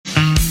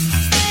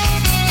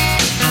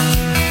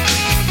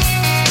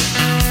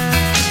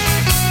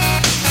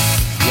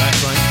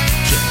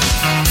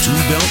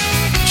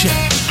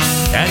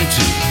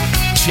2.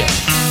 Check.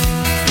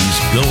 He's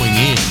going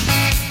in.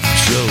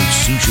 Joe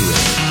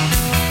Soucheray.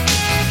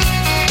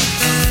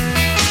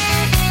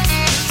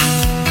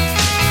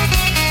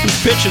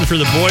 Who's pitching for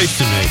the boys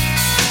tonight?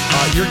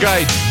 Your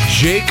guy,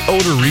 Jake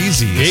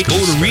Odorizzi. Jake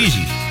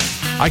Odorizzi.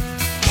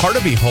 Part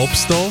of me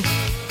hopes, though,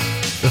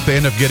 that they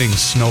end up getting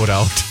snowed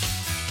out.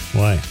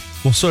 Why?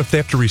 Well, so if they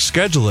have to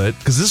reschedule it,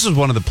 because this is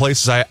one of the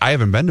places I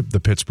haven't been to the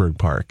Pittsburgh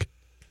Park.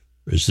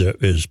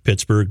 Is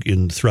Pittsburgh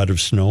in threat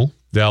of snow?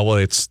 Yeah,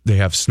 well, they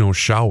have snow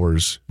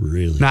showers.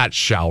 Really? Not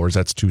showers,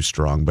 that's too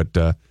strong,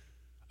 but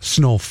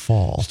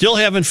snowfall. Still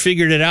haven't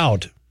figured it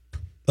out.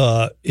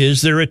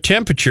 Is there a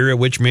temperature at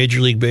which Major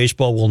League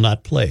Baseball will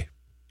not play?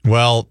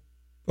 Well,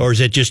 or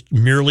is it just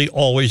merely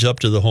always up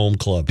to the home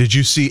club? Did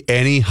you see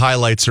any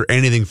highlights or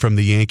anything from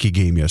the Yankee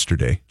game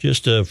yesterday?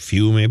 Just a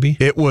few, maybe?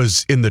 It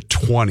was in the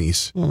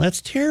 20s. Well,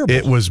 that's terrible.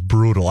 It was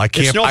brutal.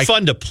 It's no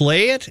fun to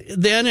play it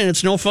then, and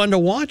it's no fun to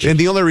watch it. And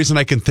the only reason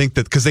I can think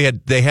that, because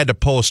they had to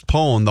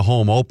postpone the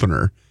home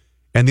opener,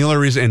 and the only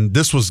reason, and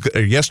this was,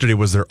 yesterday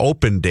was their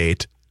open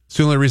date,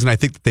 so the only reason I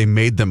think that they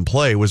made them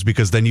play was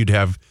because then you'd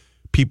have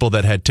people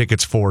that had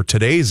tickets for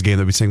today's game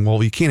that would be saying,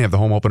 well, you can't have the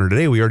home opener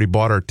today. We already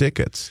bought our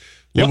tickets.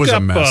 It was a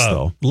mess,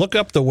 though. Look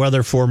up the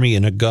weather for me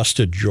in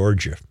Augusta,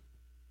 Georgia.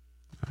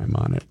 I'm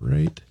on it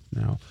right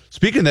now.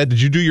 Speaking of that, did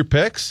you do your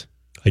picks?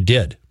 I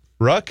did.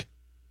 Ruck?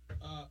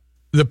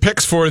 The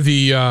picks for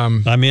the...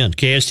 I'm in.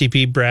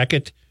 KSTP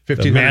bracket.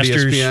 1500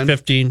 Masters, ESPN.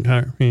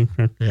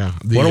 1500. Yeah.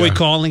 What are we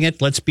calling it?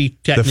 Let's be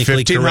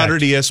technically correct. The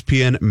 1500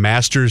 ESPN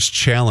Masters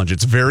Challenge.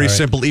 It's very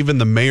simple. Even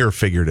the mayor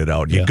figured it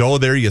out. You go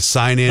there, you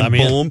sign in,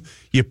 boom.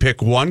 You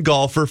pick one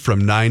golfer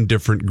from 9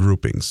 different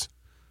groupings.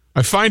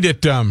 I find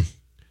it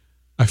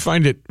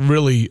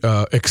really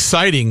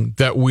exciting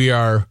that we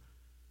are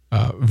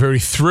very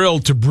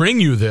thrilled to bring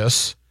you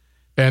this.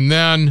 And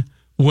then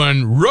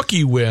when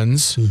Rookie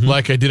wins,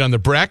 like I did on the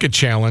bracket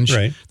challenge,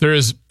 there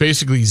is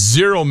basically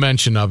zero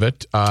mention of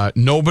it.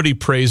 Nobody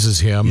praises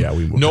him. Yeah,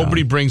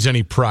 Nobody brings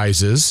any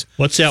prizes.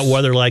 What's that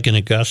weather like in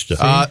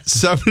Augusta?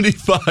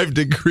 75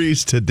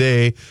 degrees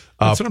today.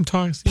 That's what I'm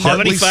talking about.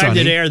 75 sunny.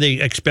 today. Are they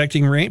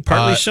expecting rain?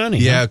 Partly sunny.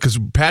 Yeah, because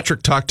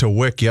Patrick talked to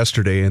Wick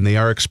yesterday, and they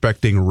are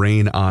expecting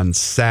rain on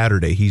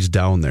Saturday. He's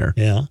down there.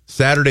 Yeah.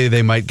 Saturday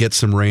they might get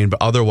some rain, but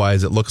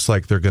otherwise it looks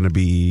like they're going to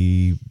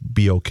be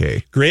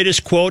okay.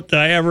 Greatest quote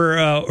I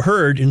ever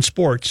heard in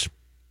sports.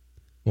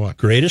 What?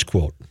 Greatest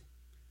quote.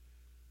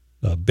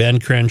 Ben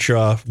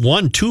Crenshaw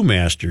won 2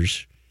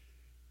 Masters,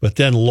 but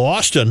then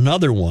lost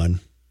another one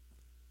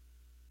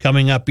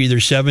coming up either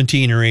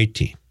 17 or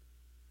 18.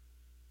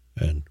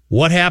 And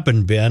what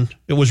happened, Ben?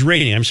 It was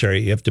raining. I'm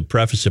sorry. You have to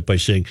preface it by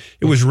saying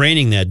it was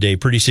raining that day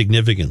pretty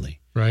significantly.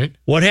 Right.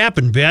 What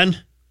happened,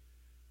 Ben?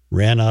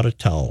 Ran out of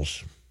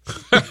towels.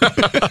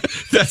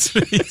 That's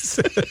what he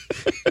said.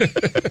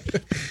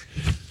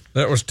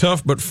 That was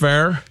tough but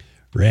fair.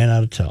 Ran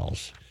out of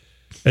towels.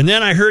 And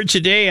then I heard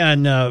today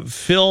on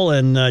Phil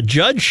and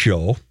Judd's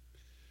show,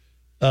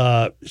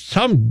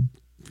 some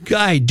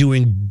guy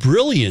doing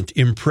brilliant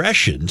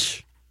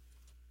impressions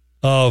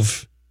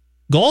of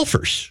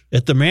golfers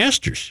at the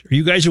Masters. Are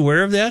you guys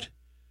aware of that?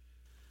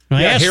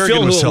 I asked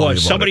Phil who it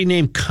was. Somebody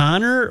named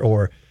Connor,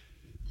 or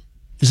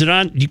is it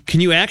on?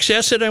 Can you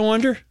access it, I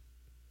wonder?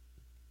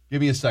 Give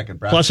me a second,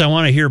 Brad. Plus, I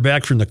want to hear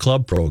back from the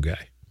Club Pro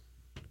guy.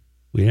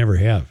 We never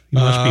have. He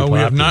must be popular. We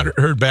have not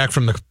heard back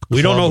from the Club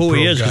We don't know who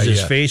he is because his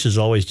yet. face is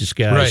always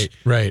disguised.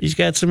 Right. He's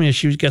got some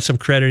issues. He's got some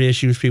credit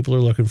issues. People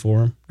are looking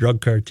for him. Drug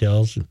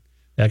cartels and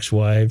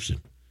ex-wives.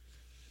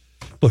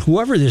 But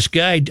whoever this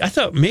guy, I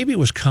thought maybe it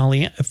was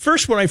Colleen. At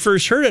first, when I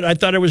first heard it, I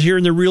thought I was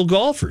hearing the real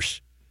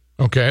golfers.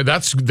 Okay,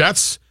 that's pretty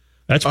that's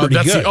good.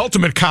 the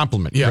ultimate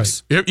compliment.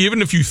 Yes,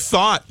 even if you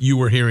thought you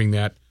were hearing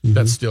that,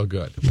 that's still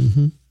good.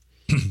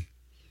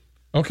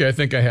 Okay, I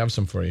think I have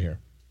some for you here.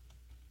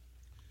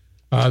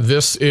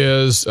 This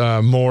is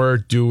Moore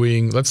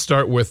doing. Let's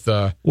start with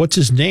what's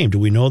his name? Do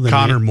we know the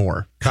Connor name?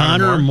 Moore.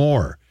 Connor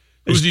Moore.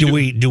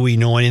 Do we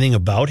know anything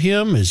about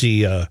him? Is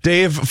he?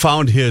 Dave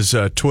found his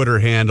Twitter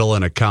handle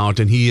and account,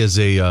 and he is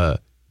a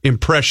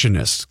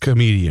impressionist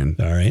comedian.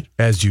 All right,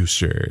 as you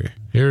say.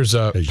 Here's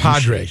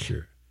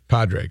Padraig.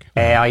 Padraig.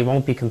 I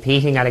won't be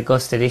competing at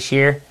Augusta this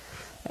year.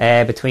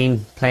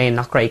 Between playing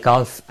not great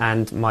golf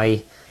and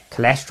my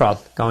cholesterol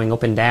going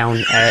up and down,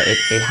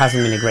 it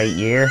hasn't been a great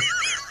year.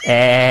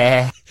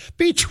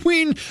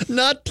 Between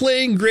not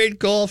playing great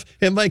golf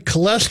and my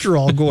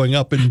cholesterol going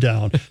up and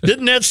down.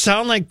 Didn't that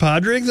sound like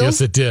Padraig, though? Yes,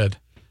 it did.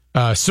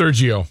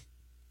 Sergio.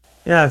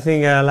 Yeah, I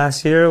think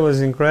last year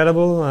was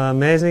incredible,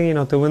 amazing,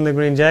 to win the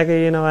green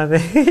jacket, I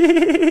think.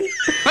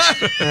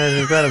 It was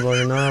incredible,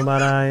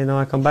 but,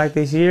 I come back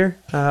this year,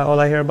 all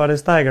I hear about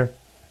is Tiger.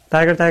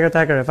 Tiger, Tiger,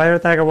 Tiger. If I hear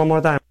Tiger one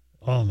more time.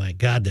 Oh, my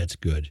God, that's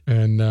good.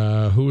 And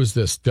who is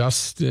this?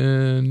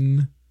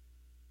 Dustin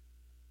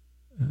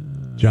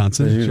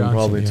Johnson? As you can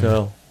probably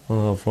tell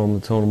from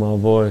the tone of my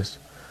voice,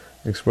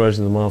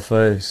 expression of my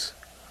face,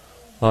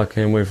 I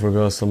can't wait for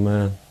Augusta,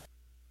 man.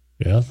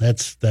 Yeah,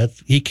 that's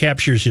he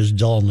captures his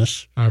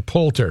dullness.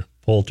 Poulter.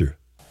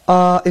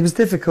 It was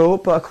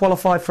difficult, but I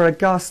qualified for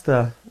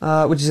Augusta,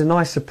 which is a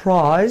nice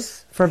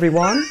surprise for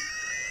everyone,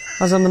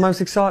 as I'm the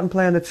most exciting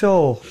player on the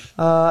tour.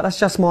 That's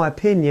just my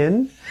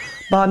opinion,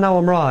 but I know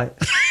I'm right.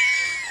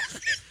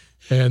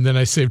 And then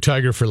I saved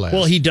Tiger for last.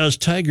 Well, he does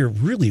Tiger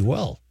really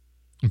well.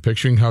 I'm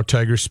picturing how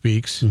Tiger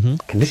speaks. Mm-hmm.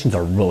 Conditions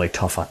are really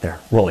tough out there.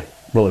 Really,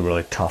 really,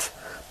 really tough.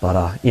 But,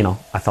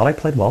 I thought I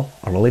played well.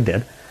 I really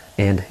did.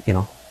 And,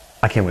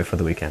 I can't wait for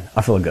the weekend.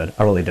 I feel good.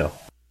 I really do.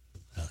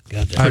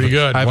 Pretty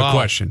good. I have Wow. a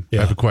question. Yeah.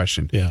 I have a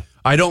question. Yeah.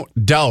 I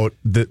don't doubt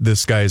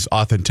this guy's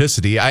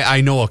authenticity. I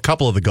know a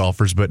couple of the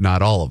golfers, but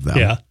not all of them.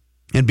 Yeah.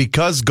 And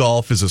because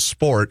golf is a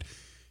sport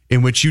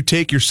in which you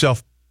take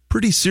yourself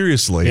pretty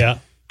seriously, Yeah.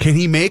 can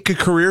he make a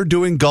career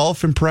doing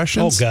golf Oh,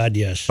 impressions? God,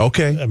 yes.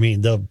 Okay. I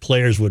mean, the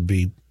players would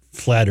be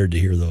flattered to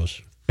hear those.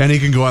 And he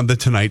can go on the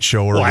Tonight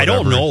Show or Well, whatever.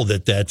 I don't know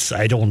that's.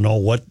 I don't know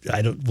what.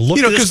 I don't look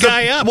this 'cause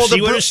guy up.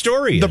 See what his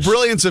story is. The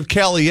brilliance of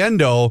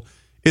Caliendo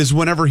is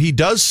whenever he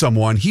does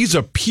someone, he's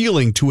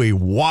appealing to a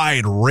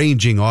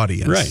wide-ranging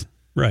audience.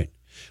 Right.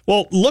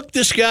 Well, look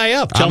this guy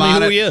up. Tell me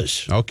who he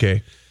is.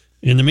 Okay.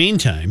 In the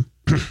meantime,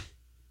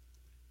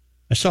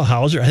 I saw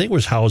Hauser. I think it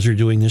was Hauser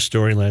doing this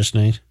story last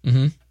night.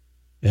 Mm-hmm.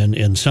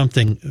 And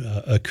something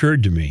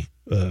occurred to me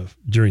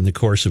during the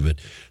course of it.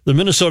 The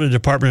Minnesota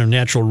Department of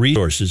Natural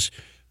Resources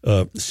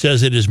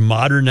says it is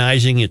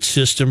modernizing its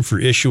system for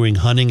issuing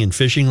hunting and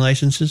fishing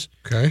licenses.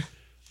 Okay.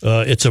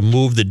 It's a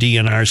move the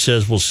DNR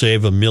says will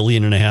save $1.5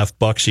 million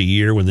a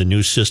year when the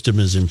new system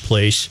is in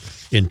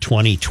place in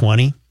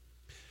 2020.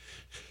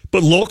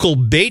 But local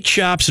bait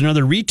shops and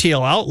other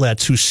retail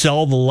outlets who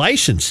sell the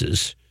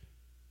licenses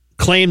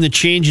claim the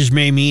changes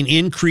may mean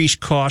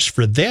increased costs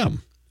for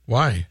them.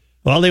 Why?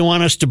 Well, they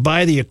want us to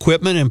buy the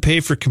equipment and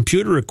pay for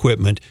computer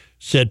equipment,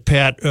 said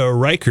Pat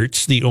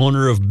Reichertz, the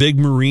owner of Big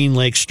Marine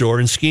Lake Store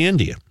in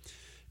Scandia.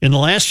 In the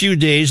last few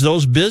days,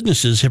 those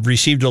businesses have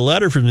received a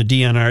letter from the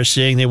DNR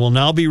saying they will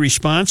now be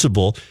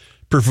responsible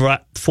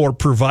for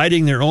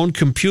providing their own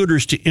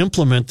computers to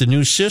implement the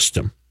new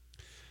system.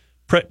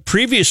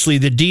 Previously,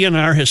 the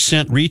DNR has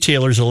sent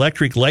retailers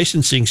electric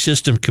licensing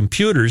system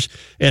computers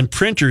and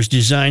printers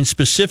designed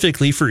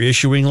specifically for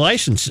issuing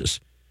licenses.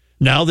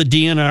 Now the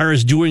DNR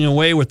is doing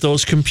away with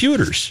those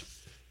computers.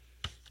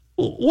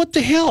 What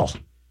the hell?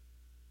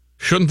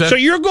 Shouldn't that? So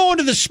you're going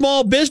to the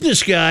small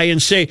business guy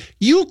and say,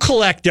 you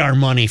collect our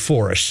money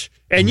for us,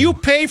 and you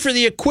pay for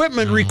the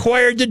equipment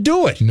required to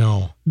do it.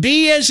 No.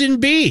 B as in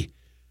B.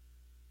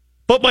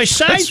 But my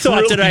side That's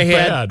thought really that I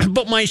had,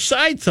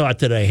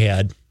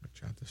 bad.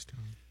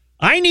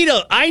 I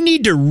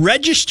need to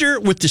register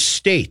with the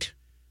state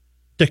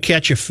to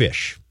catch a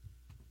fish.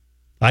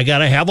 I got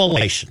to have a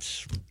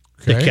license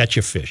to Okay. catch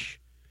a fish.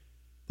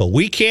 But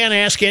we can't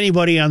ask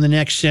anybody on the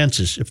next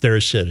census if they're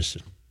a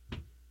citizen.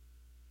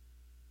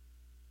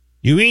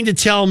 You mean to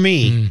tell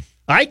me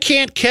I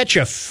can't catch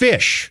a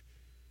fish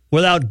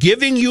without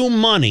giving you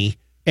money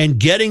and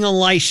getting a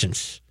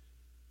license?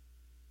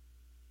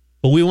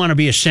 But we want to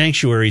be a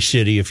sanctuary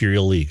city if you're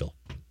illegal.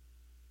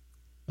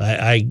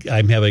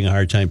 I'm having a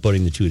hard time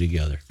putting the two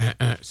together.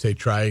 Say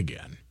try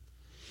again.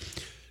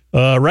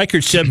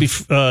 Reichert said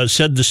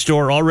the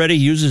store already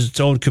uses its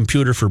own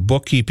computer for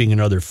bookkeeping and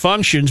other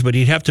functions, but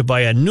he'd have to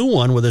buy a new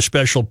one with a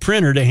special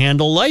printer to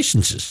handle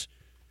licenses.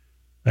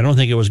 I don't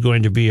think it was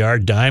going to be our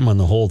dime on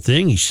the whole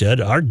thing, he said.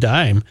 Our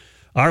dime,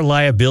 our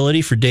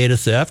liability for data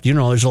theft,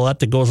 there's a lot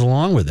that goes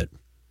along with it.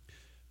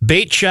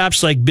 Bait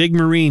shops like Big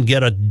Marine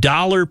get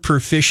 $1 per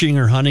fishing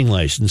or hunting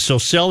license, so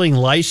selling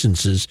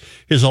licenses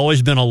has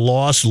always been a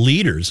loss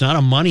leader. It's not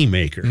a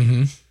moneymaker.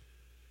 Mm-hmm.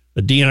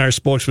 The DNR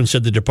spokesman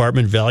said the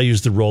department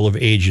values the role of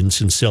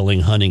agents in selling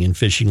hunting and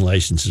fishing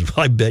licenses.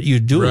 Well, I bet you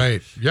do.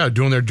 Right. Yeah,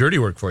 doing their dirty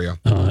work for you.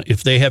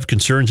 If they have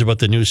concerns about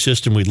the new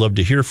system, we'd love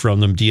to hear from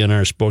them.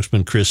 DNR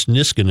spokesman Chris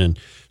Niskanen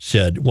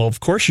said, well, of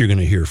course you're going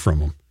to hear from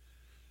them.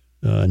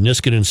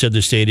 Niskanen said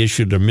the state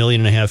issued 1.5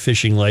 million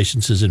fishing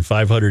licenses and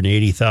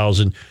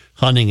 580,000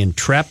 hunting and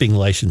trapping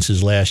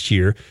licenses last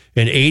year,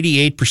 and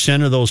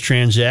 88% of those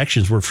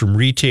transactions were from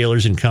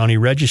retailers and county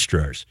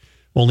registrars.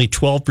 Only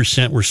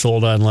 12% were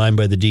sold online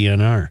by the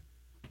DNR.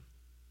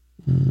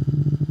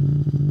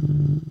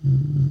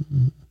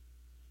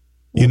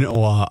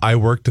 I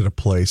worked at a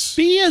place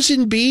B as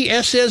in B,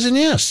 S as in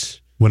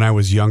S. when I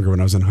was younger, when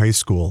I was in high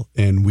school,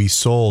 and we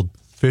sold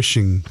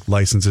fishing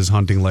licenses,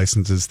 hunting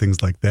licenses,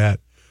 things like that.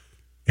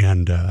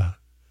 And it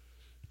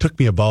took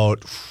me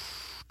about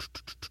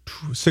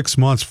 6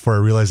 months before I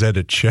realized I had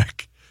to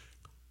check,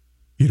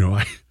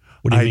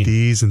 What do you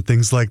IDs and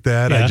things like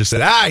that. Yeah. I just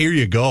said, here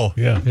you go.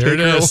 Yeah. Here it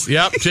is.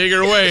 Yep, take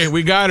her away.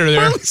 We got her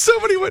there. Finally,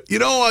 somebody went, you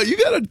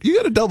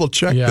gotta double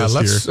check Yeah, this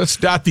here. let's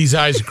dot these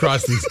I's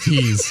across these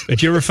T's.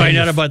 Did you ever find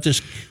out about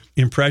this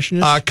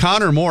impressionist?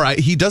 Connor Moore,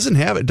 he doesn't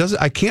have it.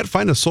 I can't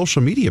find a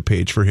social media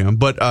page for him,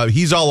 but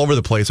he's all over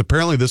the place.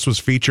 Apparently, this was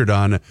featured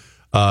on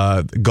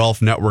Golf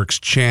Network's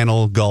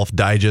channel. Golf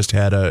Digest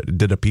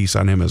did a piece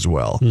on him as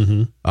well.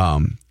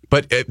 Mm-hmm.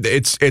 But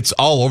it's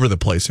all over the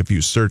place if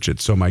you search it.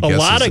 So my guess is a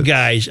lot of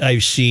guys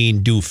I've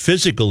seen do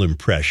physical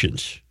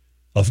impressions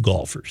of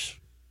golfers.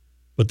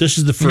 But this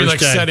is the first You mean like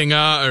time. setting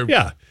up? Or,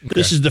 Yeah. Okay.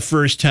 This is the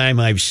first time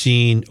I've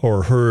seen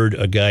or heard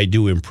a guy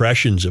do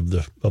impressions of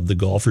the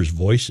golfers'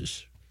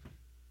 voices.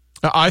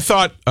 I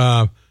thought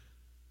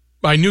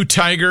I knew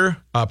Tiger,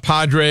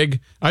 Padraig.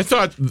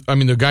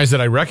 The guys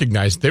that I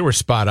recognized, they were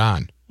spot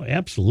on. Well,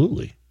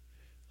 absolutely.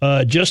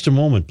 Just a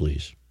moment,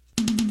 please.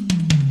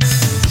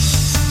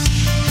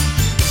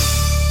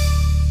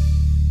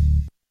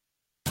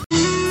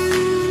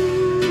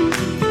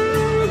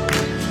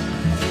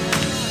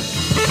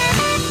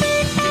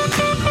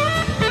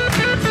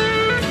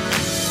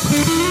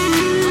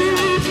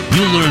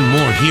 You'll learn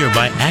more here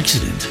by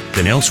accident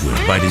than elsewhere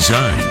by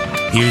design.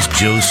 Here's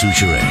Joe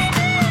Souchere.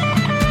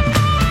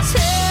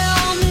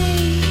 Tell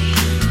me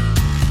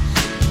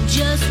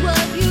just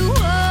what you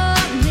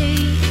want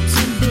me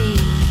to be.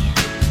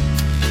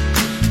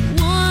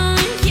 One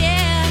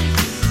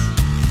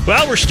guess.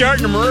 Well, we're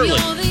starting them early.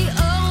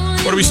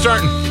 What are we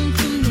starting?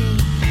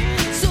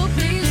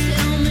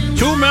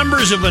 Two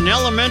members of an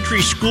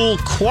elementary school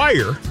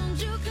choir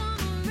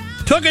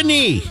took a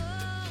knee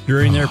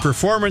during their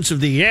performance of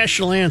the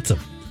national anthem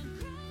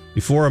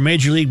before a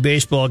Major League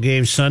Baseball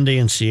game Sunday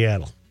in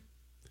Seattle.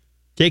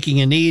 Taking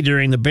a knee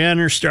during the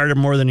banner started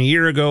more than a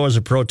year ago as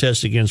a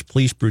protest against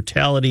police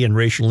brutality and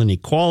racial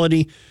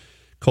inequality.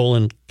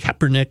 Colin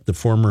Kaepernick, the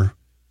former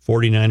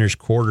 49ers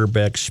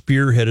quarterback,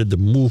 spearheaded the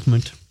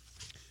movement.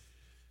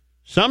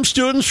 Some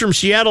students from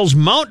Seattle's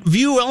Mount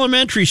View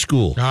Elementary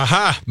School.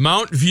 Aha,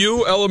 Mount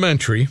View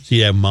Elementary. See,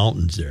 you have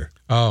mountains there.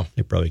 Oh,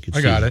 They probably could see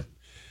I got it.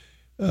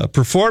 it.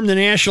 Performed the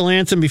national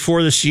anthem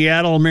before the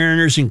Seattle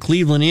Mariners and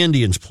Cleveland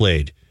Indians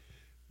played,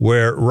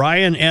 where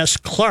Ryan S.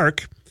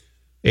 Clark,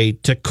 a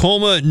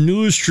Tacoma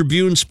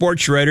News-Tribune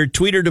sports writer,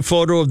 tweeted a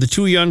photo of the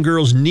two young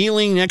girls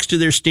kneeling next to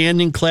their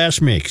standing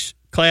classmates.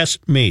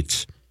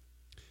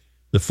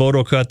 The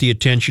photo caught the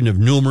attention of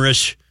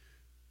numerous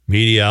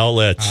media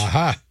outlets.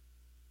 Aha.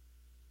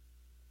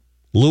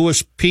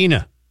 Louis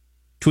Pina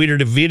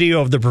tweeted a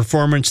video of the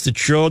performance that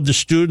showed the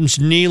students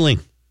kneeling.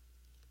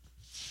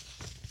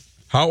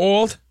 How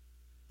old?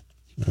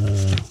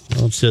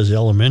 Well, it says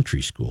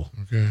elementary school.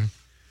 Okay.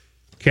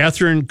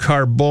 Catherine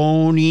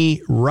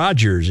Carboni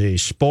Rogers, a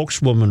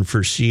spokeswoman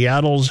for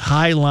Seattle's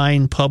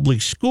Highline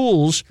Public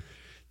Schools,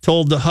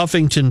 told the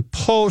Huffington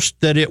Post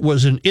that it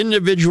was an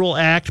individual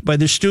act by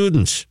the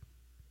students.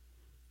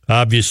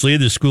 Obviously,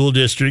 the school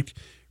district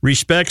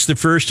respects the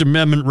First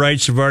Amendment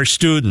rights of our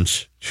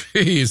students.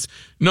 Jeez.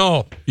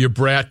 No, you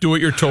brat, do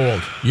what you're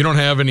told. You don't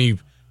have any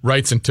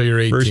rights until you're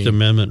 18. First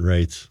Amendment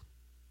rights.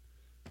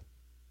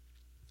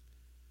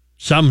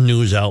 Some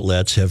news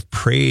outlets have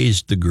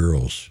praised the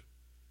girls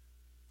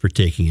for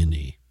taking a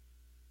knee.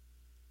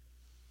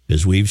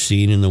 As we've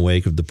seen in the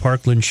wake of the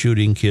Parkland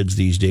shooting, kids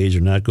these days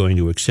are not going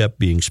to accept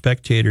being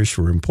spectators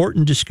for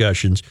important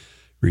discussions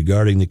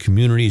regarding the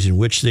communities in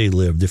which they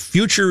live. The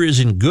future is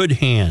in good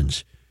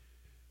hands.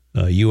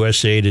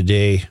 USA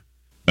Today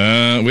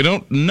we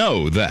don't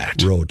know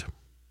that. wrote.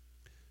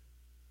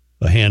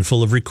 A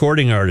handful of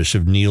recording artists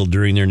have kneeled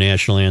during their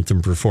national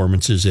anthem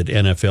performances at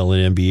NFL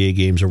and NBA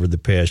games over the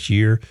past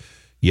year,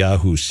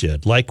 Yahoo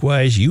said.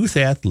 Likewise, youth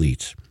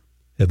athletes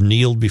have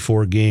kneeled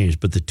before games,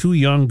 but the two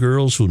young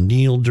girls who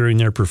kneeled during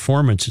their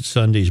performance at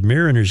Sunday's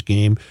Mariners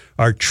game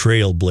are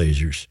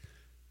trailblazers,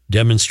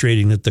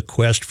 demonstrating that the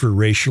quest for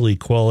racial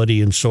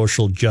equality and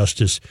social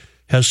justice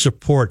has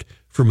support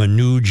from a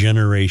new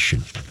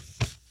generation.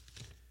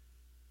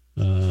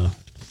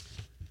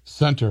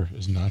 Center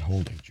is not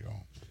holding, Joe.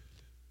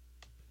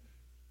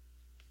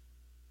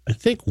 I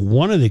think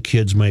one of the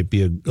kids might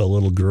be a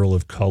little girl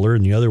of color,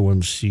 and the other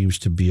one seems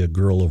to be a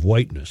girl of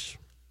whiteness.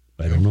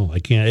 I don't know. I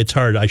can't. It's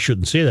hard. I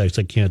shouldn't say that because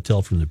I can't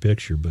tell from the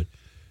picture. But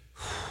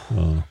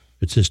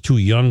it says two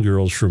young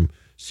girls from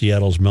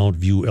Seattle's Mount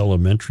View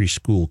Elementary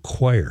School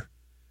choir.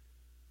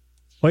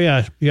 Oh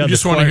yeah. We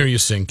just want to hear you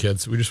sing,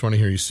 kids. We just want to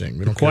hear you sing.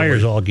 We The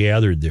choir's all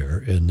gathered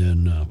there, and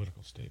then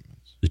political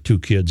statements. the two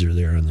kids are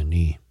there on the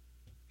knee.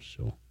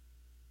 So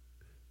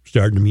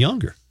starting them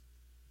younger.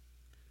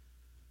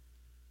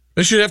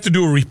 They should have to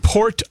do a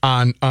report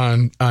on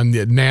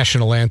the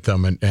national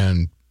anthem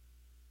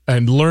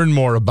and learn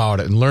more about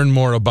it and learn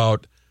more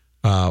about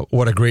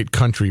what a great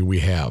country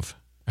we have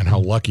and how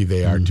lucky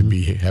they are to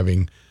be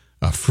having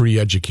a free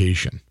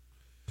education.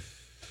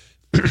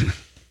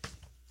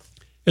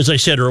 As I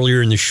said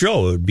earlier in the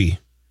show, it would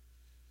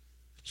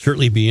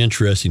certainly be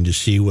interesting to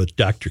see what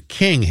Dr.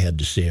 King had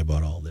to say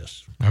about all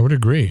this. I would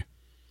agree.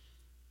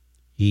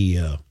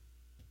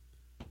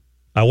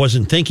 I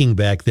wasn't thinking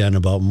back then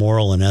about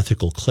moral and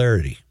ethical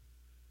clarity,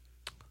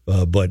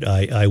 but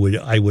I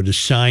would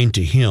assign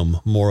to him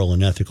moral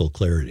and ethical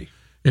clarity.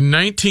 In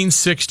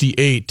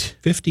 1968,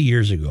 50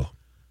 years ago,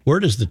 where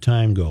does the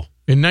time go?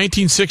 In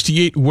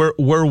 1968, where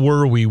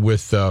were we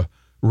with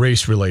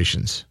race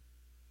relations?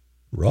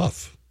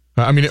 Rough.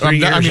 How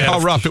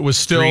after- rough it was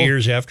still. 3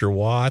 years after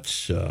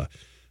Watts,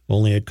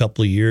 only a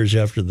couple of years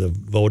after the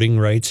Voting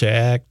Rights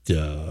Act.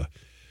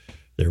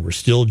 There were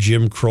still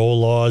Jim Crow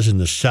laws in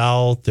the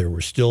South. There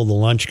were still the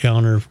lunch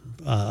counter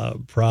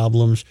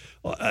problems.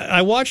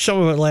 I watched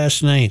some of it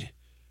last night.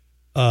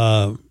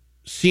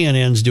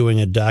 CNN's doing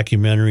a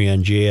documentary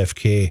on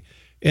JFK,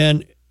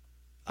 and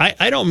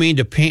I don't mean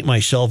to paint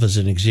myself as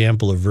an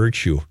example of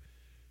virtue,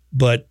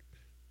 but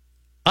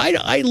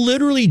I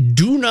literally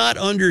do not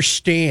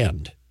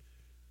understand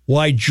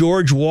why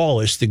George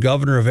Wallace, the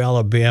governor of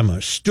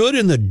Alabama, stood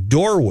in the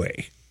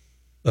doorway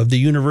of the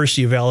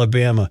University of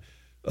Alabama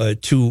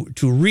to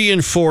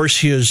reinforce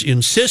his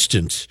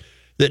insistence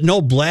that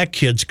no black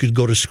kids could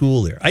go to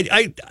school there.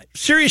 I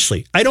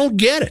seriously, I don't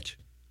get it.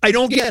 I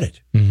don't get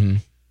it. Mm-hmm.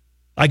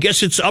 I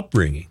guess it's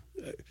upbringing.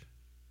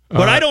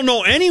 But I don't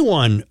know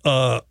anyone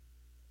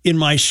in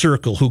my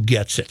circle who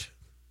gets it.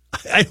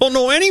 I don't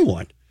know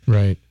anyone.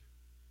 Right.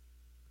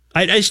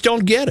 I just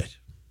don't get it.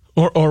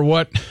 Or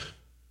what?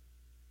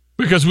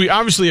 Because we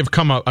obviously have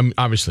come up. I mean,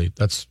 obviously,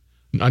 that's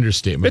an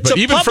understatement. It's but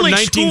a even from public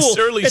school.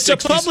 early It's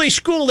 60s, a public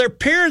school. Their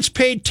parents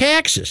paid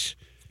taxes.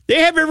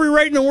 They have every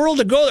right in the world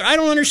to go there. I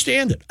don't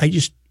understand it. I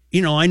just,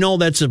 I know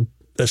that's a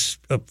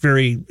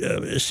very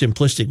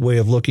simplistic way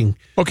of looking.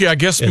 Okay, I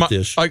guess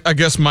this. I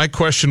guess my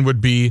question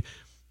would be,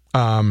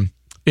 from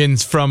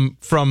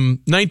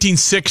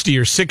 1960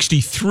 or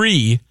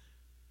 63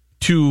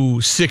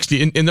 to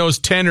 60, in those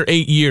 10 or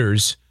 8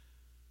 years,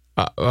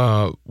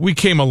 we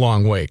came a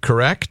long way.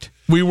 Correct?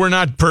 We were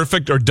not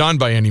perfect or done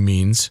by any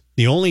means.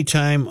 The only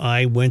time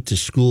I went to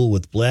school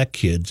with black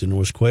kids, and there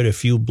was quite a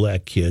few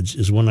black kids,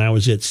 is when I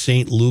was at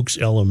St. Luke's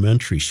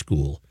Elementary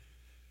School.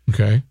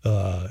 Okay.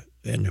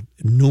 And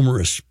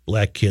numerous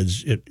black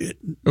kids. It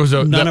was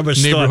none of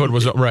us neighborhood thought,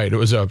 was right. It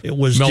was a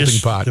melting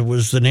pot. It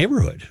was the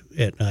neighborhood,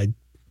 and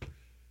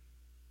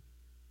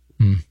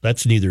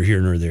that's neither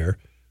here nor there.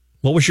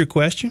 What was your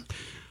question?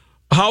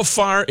 How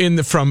far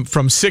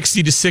from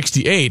 60 to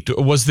 68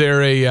 was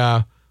there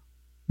a?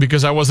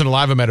 Because I wasn't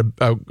alive, I'm at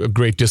a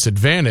great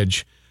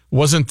disadvantage.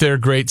 Wasn't there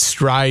great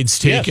strides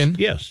taken?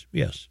 Yes.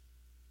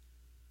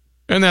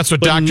 And that's what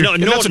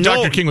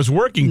Dr. King was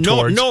working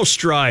towards. No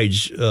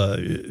strides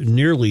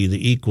nearly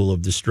the equal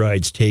of the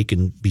strides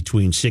taken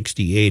between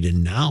 68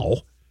 and now,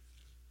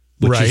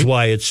 which is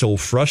why it's so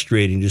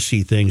frustrating to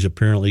see things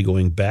apparently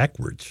going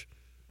backwards.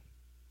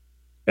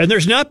 And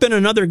there's not been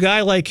another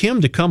guy like him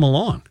to come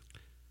along.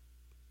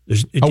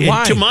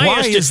 Why? To my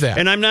Why is that?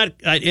 And I'm not.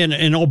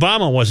 And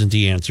Obama wasn't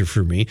the answer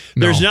for me.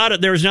 No.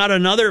 There's not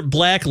another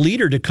black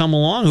leader to come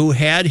along who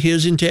had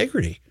his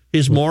integrity,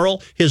 his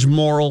moral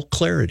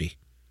clarity.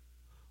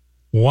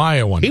 Why,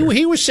 I wonder?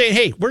 He was saying,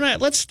 "Hey,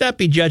 let's not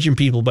be judging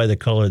people by the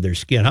color of their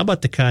skin. How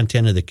about the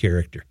content of the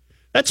character?"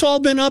 That's all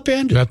been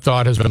upended. That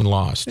thought has been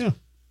lost. Yeah.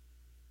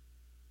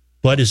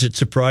 But is it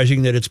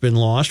surprising that it's been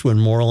lost when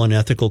moral and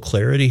ethical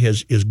clarity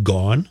is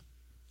gone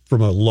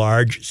from a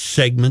large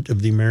segment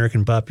of the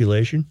American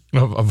population?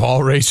 Of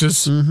all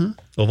races?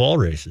 Mm-hmm. Of all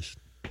races.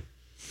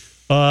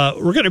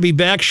 We're going to be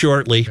back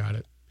shortly. Got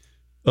it.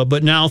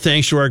 But now,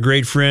 thanks to our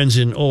great friends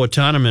in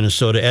Owatonna,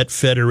 Minnesota at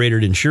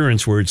Federated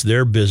Insurance, where it's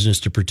their business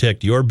to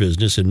protect your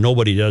business, and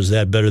nobody does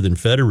that better than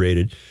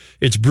Federated.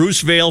 It's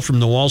Bruce Vail from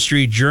the Wall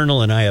Street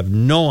Journal, and I have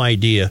no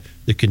idea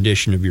the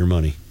condition of your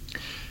money.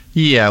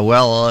 Yeah,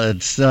 well,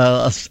 it's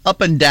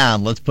up and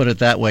down, let's put it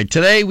that way.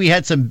 Today, we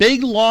had some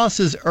big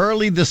losses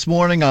early this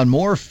morning on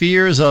more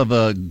fears of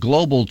a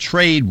global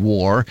trade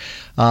war,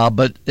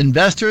 but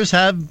investors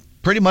have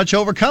pretty much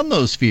overcome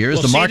those fears.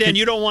 Well, the market, then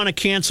you don't want to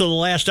cancel the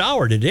last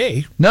hour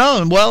today.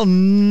 No,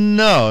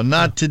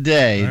 not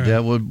today. Right.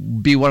 That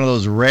would be one of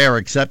those rare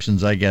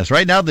exceptions, I guess.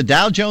 Right now, the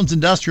Dow Jones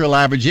Industrial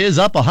Average is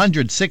up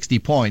 160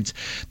 points.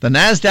 The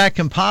NASDAQ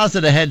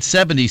Composite ahead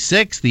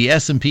 76. The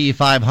S&P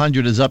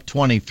 500 is up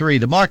 23.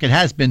 The market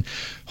has been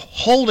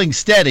holding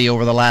steady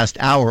over the last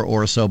hour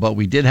or so, but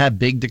we did have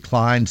big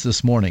declines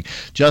this morning.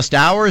 Just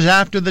hours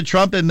after the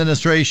Trump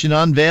administration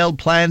unveiled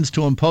plans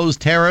to impose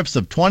tariffs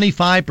of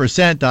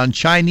 25% on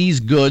Chinese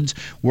goods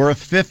worth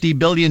 $50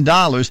 billion,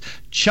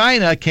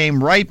 China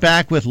came right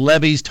back with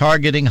levies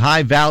targeting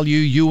high-value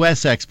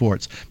U.S.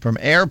 exports, from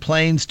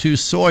airplanes to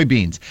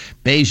soybeans.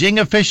 Beijing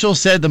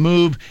officials said the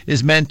move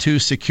is meant to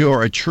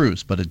secure a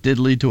truce, but it did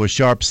lead to a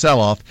sharp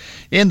sell-off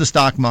in the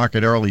stock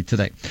market early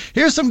today.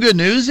 Here's some good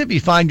news. If you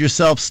find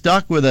yourself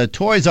stuck with a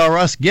Toys R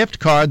Us gift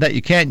card that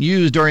you can't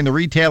use during the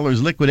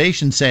retailer's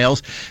liquidation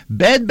sales,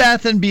 Bed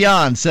Bath &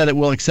 Beyond said it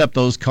will accept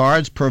those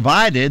cards,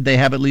 provided they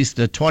have at least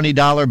a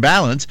 $20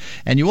 balance,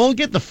 and you won't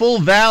get the full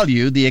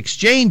value. The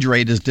exchange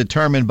rate is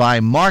determined by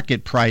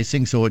market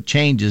pricing, so it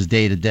changes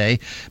day to day.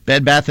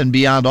 Bed Bath &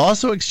 Beyond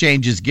also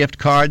exchanges gift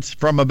cards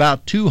from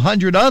about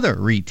 200 other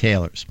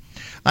retailers.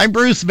 I'm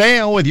Bruce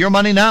Vail with Your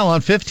Money Now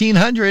on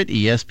 1500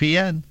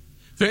 ESPN.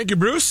 Thank you,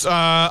 Bruce.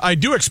 I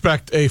do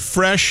expect a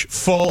fresh,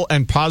 full,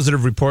 and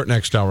positive report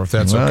next hour, if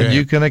that's okay.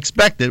 You can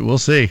expect it. We'll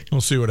see.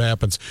 We'll see what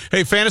happens.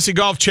 Hey, Fantasy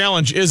Golf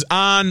Challenge is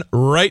on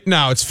right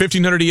now. It's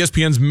 1500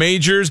 ESPN's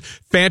Majors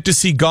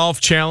Fantasy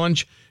Golf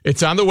Challenge.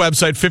 It's on the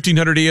website,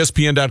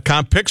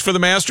 1500ESPN.com. Picks for the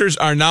Masters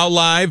are now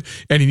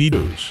live, and you need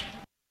those.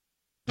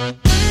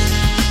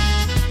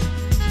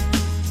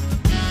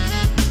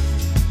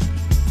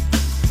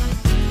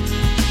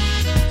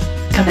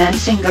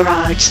 Commencing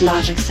Garage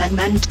Logic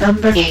segment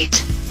number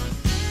 8.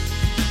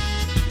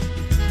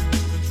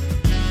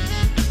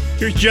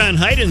 Here's John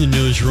Height in the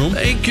newsroom.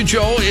 Thank you,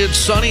 Joe. It's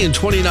sunny and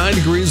 29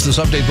 degrees. This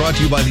update brought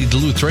to you by the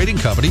Duluth Trading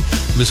Company.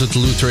 Visit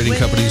Duluth Trading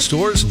Company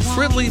stores in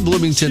Fridley,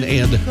 Bloomington,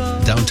 and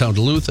downtown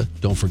Duluth.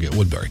 Don't forget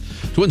Woodbury.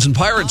 Twins and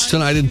Pirates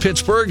tonight in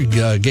Pittsburgh.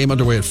 Game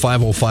underway at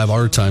 5:05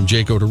 our time.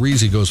 Jake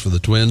Odorizzi goes for the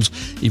Twins.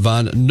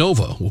 Ivan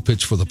Nova will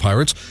pitch for the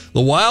Pirates.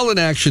 The Wild in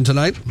action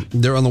tonight.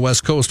 They're on the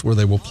West Coast where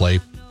they will play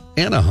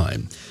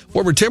Anaheim.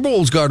 Former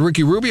Timberwolves guard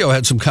Ricky Rubio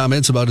had some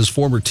comments about his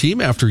former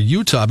team after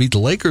Utah beat the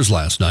Lakers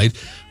last night.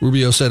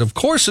 Rubio said, "Of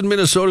course, in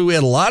Minnesota, we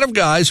had a lot of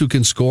guys who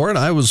can score, and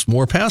I was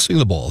more passing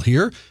the ball.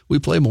 Here, we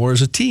play more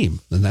as a team,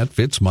 and that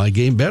fits my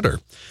game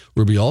better."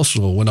 Rubio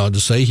also went on to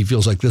say he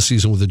feels like this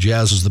season with the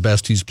Jazz is the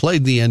best he's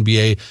played in the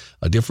NBA.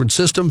 "A different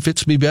system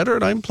fits me better,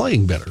 and I'm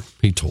playing better,"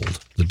 he told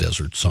the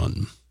Desert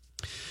Sun.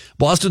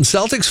 Boston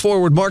Celtics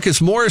forward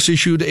Marcus Morris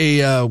issued a,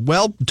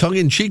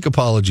 tongue-in-cheek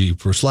apology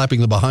for slapping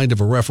the behind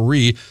of a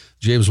referee,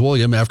 James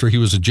William, after he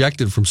was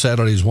ejected from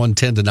Saturday's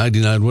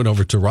 110-99 win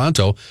over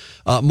Toronto.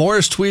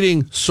 Morris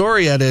tweeting,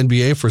 "Sorry at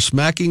NBA for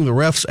smacking the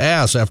ref's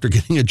ass after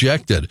getting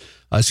ejected.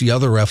 I see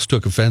other refs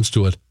took offense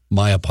to it.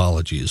 My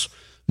apologies."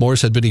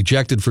 Morris had been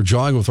ejected for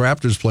jawing with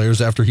Raptors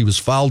players after he was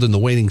fouled in the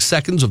waning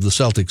seconds of the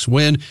Celtics'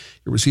 win.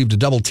 He received a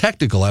double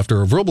technical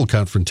after a verbal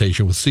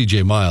confrontation with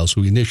C.J. Miles,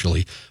 who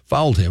initially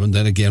fouled him, and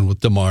then again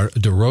with DeMar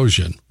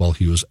DeRozan while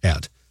he was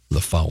at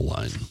the foul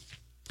line.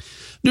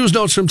 News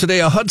notes from today.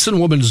 A Hudson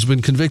woman has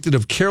been convicted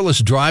of careless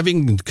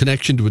driving in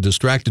connection to a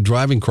distracted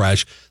driving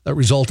crash that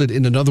resulted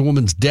in another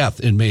woman's death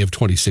in May of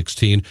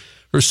 2016.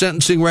 Her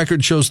sentencing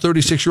record shows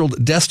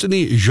 36-year-old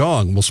Destiny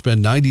Zhang will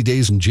spend 90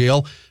 days in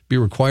jail, be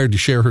required to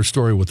share her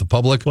story with the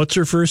public. What's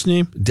her first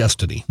name?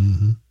 Destiny.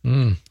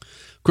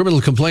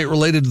 Criminal complaint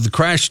related to the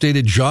crash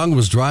stated Zhang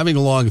was driving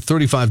along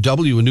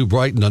 35W in New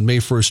Brighton on May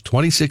 1st,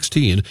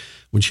 2016,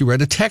 when she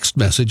read a text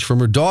message from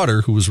her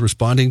daughter who was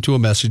responding to a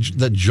message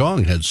that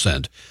Zhang had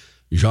sent.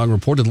 Zhang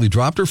reportedly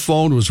dropped her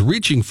phone, was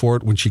reaching for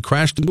it when she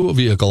crashed into a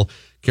vehicle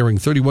carrying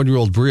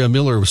 31-year-old Bria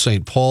Miller of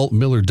St. Paul.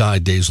 Miller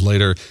died days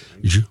later.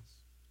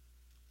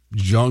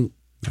 Zhang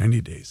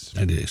 90 days.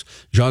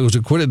 Zhang was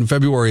acquitted in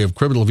February of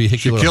criminal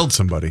vehicular. She killed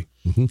somebody.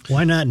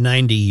 Why not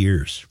 90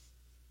 years?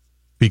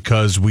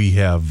 Because we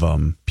have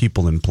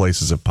people in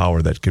places of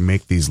power that can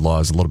make these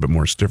laws a little bit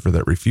more stiffer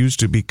that refuse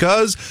to,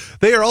 because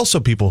they are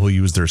also people who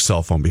use their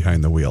cell phone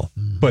behind the wheel.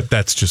 But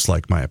that's just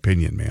like my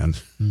opinion, man.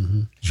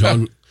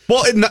 Zhang.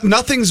 Well,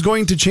 nothing's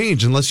going to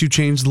change unless you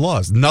change the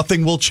laws.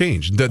 Nothing will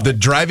change. The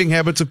driving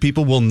habits of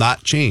people will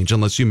not change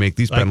unless you make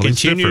these penalties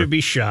stiffer. I continue to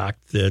be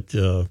shocked that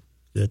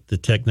the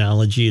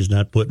technology is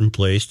not put in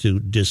place to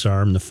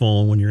disarm the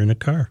phone when you're in a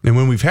car. And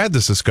when we've had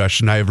this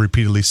discussion, I have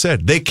repeatedly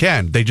said they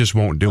can. They just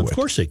won't do it. Of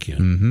course they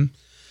can.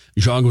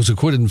 Zhang was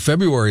acquitted in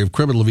February of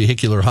criminal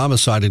vehicular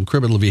homicide and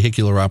criminal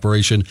vehicular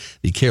operation.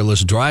 The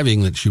careless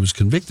driving that she was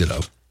convicted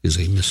of is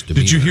a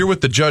misdemeanor. Did you hear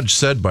what the judge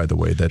said, by the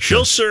way? That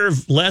she'll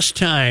serve less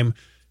time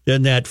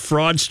than that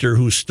fraudster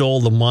who stole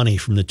the money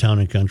from the Town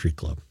and Country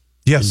Club.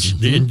 Yes.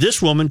 And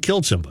this woman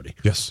killed somebody.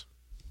 Yes.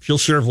 She'll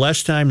serve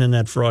less time than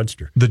that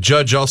fraudster. The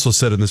judge also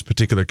said in this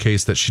particular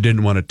case that she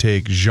didn't want to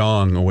take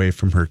Zhang away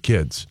from her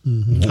kids.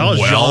 How is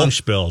Zhang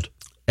spelled?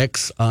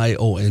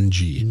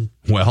 Xiong.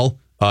 Well,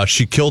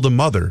 she killed a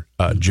mother,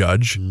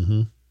 Judge.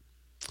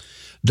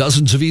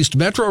 Dozens of East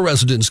Metro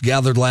residents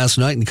gathered last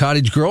night in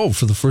Cottage Grove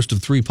for the first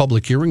of 3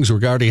 public hearings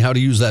regarding how to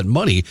use that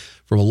money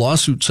from a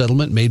lawsuit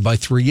settlement made by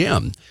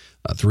 3M.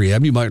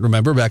 3M, you might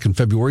remember, back in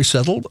February,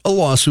 settled a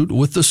lawsuit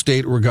with the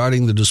state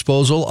regarding the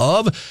disposal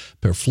of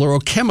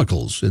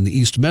perfluorochemicals in the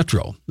East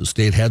Metro. The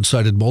state had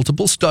cited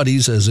multiple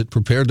studies as it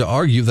prepared to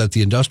argue that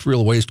the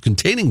industrial waste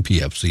containing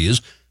PFCs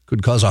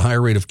could cause a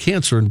higher rate of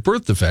cancer and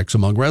birth defects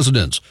among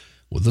residents.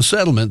 With the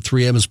settlement,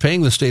 3M is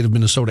paying the state of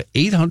Minnesota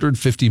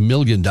 $850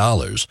 million.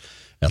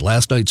 At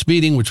last night's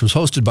meeting, which was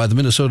hosted by the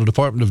Minnesota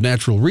Department of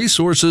Natural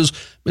Resources,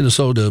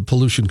 Minnesota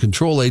Pollution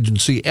Control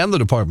Agency, and the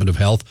Department of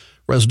Health,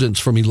 residents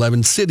from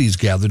 11 cities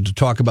gathered to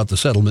talk about the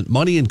settlement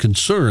money and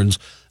concerns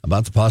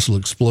about the possible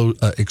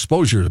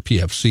exposure to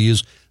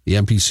PFCs. The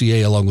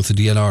MPCA, along with the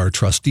DNR,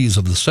 trustees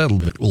of the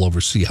settlement, will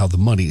oversee how the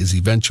money is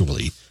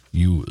eventually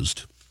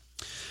used.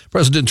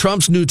 President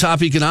Trump's new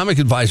top economic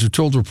advisor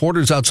told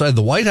reporters outside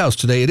the White House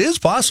today it is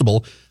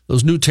possible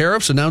those new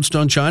tariffs announced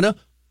on China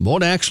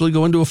won't actually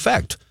go into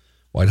effect.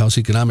 White House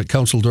Economic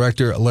Council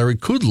Director Larry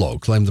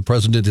Kudlow claimed the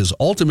president is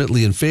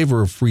ultimately in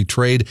favor of free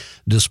trade,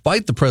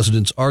 despite the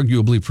president's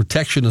arguably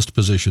protectionist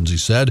positions, he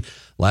said.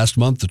 Last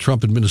month, the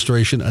Trump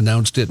administration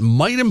announced it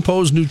might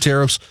impose new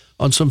tariffs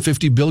on some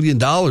 $50 billion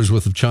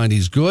worth of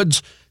Chinese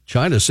goods.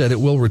 China said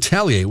it will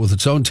retaliate with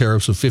its own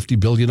tariffs of $50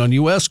 billion on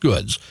U.S.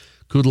 goods.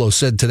 Kudlow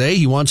said today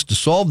he wants to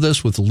solve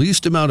this with the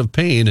least amount of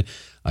pain.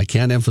 I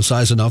can't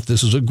emphasize enough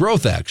this is a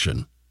growth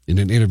action. In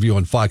an interview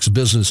on Fox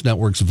Business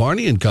Network's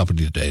Varney and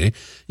Company today,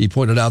 he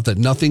pointed out that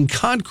nothing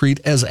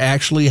concrete has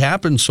actually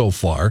happened so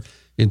far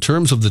in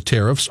terms of the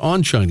tariffs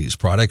on Chinese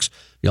products.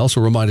 He also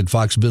reminded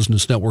Fox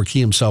Business Network he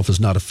himself is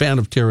not a fan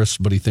of tariffs,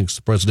 but he thinks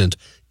the president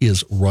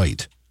is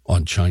right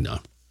on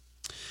China.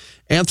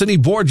 Anthony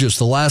Borges,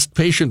 the last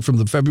patient from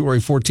the February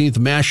 14th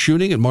mass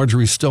shooting at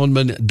Marjorie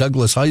Stoneman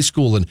Douglas High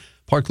School in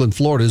Parkland,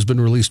 Florida, has been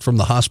released from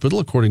the hospital,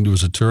 according to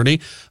his attorney.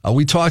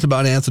 We talked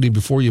about Anthony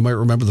before. You might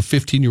remember the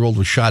 15-year-old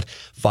was shot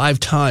 5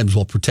 times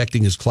while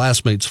protecting his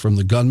classmates from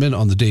the gunman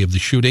on the day of the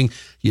shooting.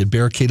 He had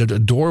barricaded a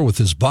door with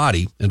his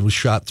body and was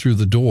shot through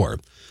the door.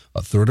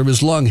 A third of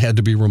his lung had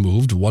to be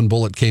removed. 1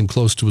 bullet came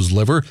close to his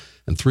liver,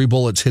 and 3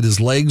 bullets hit his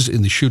legs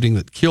in the shooting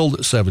that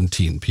killed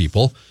 17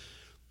 people.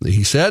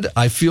 He said,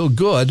 "I feel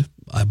good,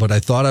 but I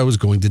thought I was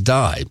going to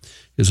die."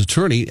 His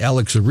attorney,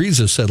 Alex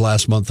Ariza, said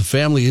last month the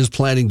family is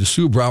planning to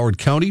sue Broward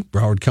County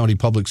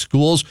Public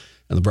Schools,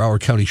 and the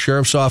Broward County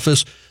Sheriff's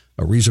Office.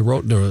 Ariza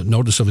wrote a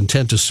notice of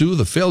intent to sue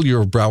the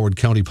failure of Broward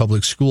County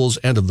Public Schools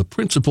and of the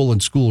principal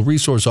and school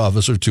resource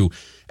officer to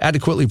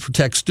adequately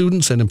protect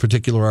students, and in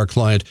particular our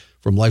client,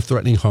 from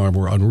life-threatening harm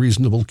or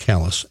unreasonable,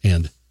 callous,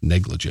 and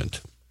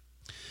negligent.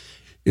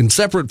 In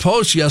separate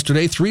posts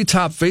yesterday, 3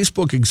 top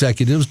Facebook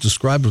executives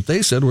described what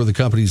they said were the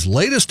company's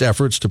latest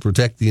efforts to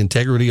protect the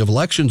integrity of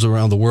elections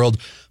around the world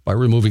by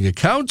removing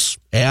accounts,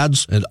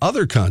 ads, and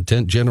other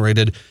content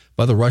generated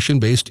by the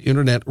Russian-based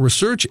Internet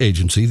Research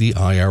Agency, the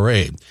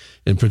IRA.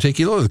 In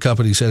particular, the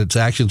company said its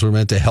actions were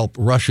meant to help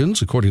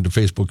Russians, according to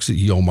Facebook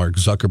CEO Mark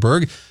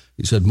Zuckerberg.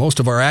 He said most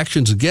of our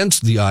actions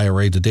against the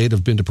IRA to date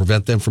have been to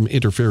prevent them from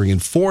interfering in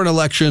foreign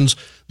elections.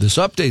 This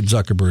update,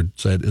 Zuckerberg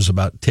said, is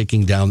about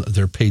taking down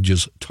their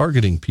pages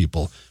targeting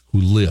people who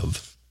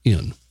live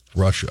in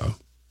Russia.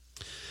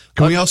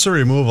 Can we also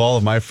remove all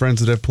of my friends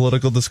that have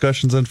political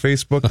discussions on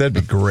Facebook? That'd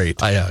be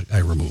great. I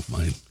remove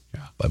mine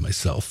by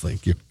myself,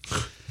 thank you.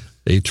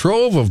 A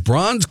trove of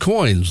bronze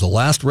coins, the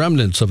last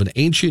remnants of an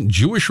ancient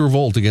Jewish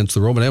revolt against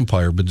the Roman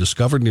Empire, have been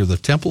discovered near the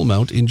Temple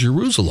Mount in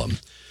Jerusalem.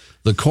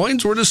 The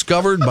coins were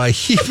discovered by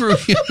Hebrew.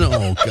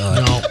 Oh,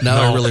 God.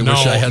 I really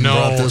wish I hadn't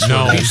brought this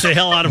one. Beats the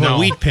hell out of a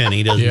wheat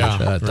penny, doesn't it?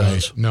 That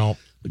does.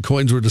 The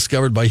coins were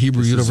discovered by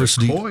Hebrew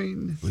University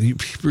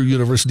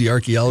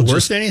archaeologist.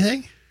 Worth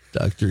anything?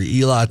 Dr.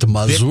 Eilat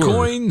Mazur.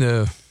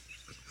 Bitcoin,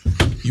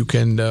 you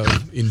can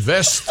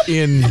invest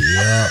in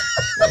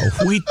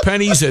wheat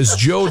pennies as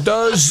Joe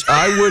does.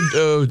 I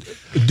would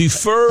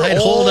defer I'd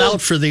hold out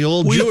for the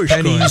old wheat Jewish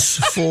pennies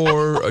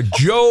for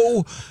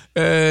Joe.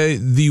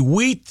 The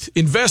wheat,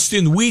 invest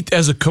in wheat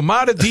as a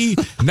commodity,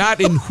 not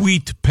in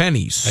wheat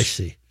pennies. I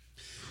see.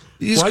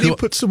 Why do you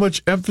put so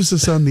much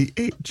emphasis on the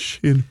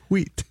H in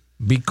wheat?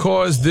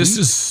 Because this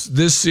is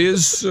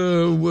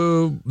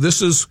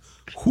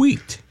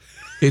wheat.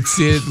 It's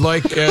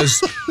like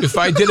as if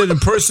I did an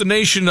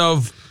impersonation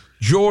of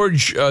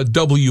George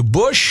W.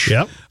 Bush,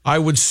 I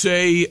would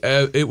say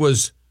it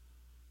was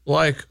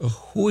like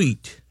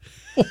wheat.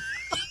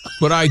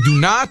 But I do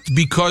not,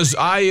 because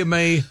I am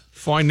a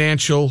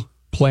financial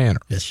planner.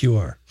 Yes, you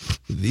are.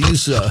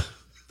 These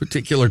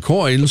particular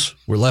coins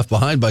were left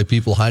behind by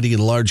people hiding in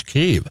a large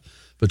cave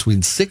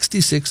between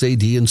 66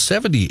 AD and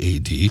 70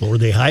 AD. What were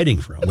they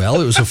hiding from?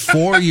 Well, it was a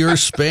 4-year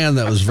span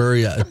that was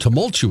very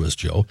tumultuous,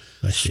 Joe.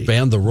 I see.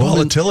 Spanned the Roman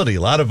volatility,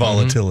 a lot of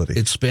volatility.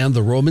 It spanned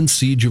the Roman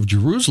siege of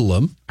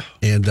Jerusalem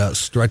and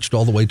stretched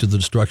all the way to the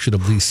destruction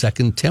of the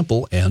Second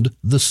Temple and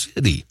the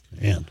city.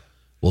 Man.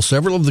 Well,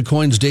 several of the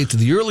coins date to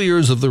the early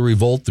years of the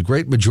revolt. The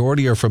great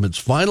majority are from its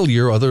final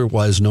year,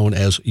 otherwise known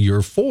as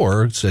Year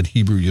 4, said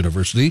Hebrew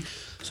University.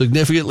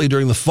 Significantly,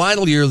 during the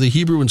final year, the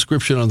Hebrew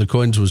inscription on the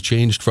coins was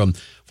changed from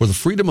 "For the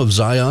Freedom of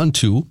Zion"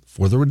 to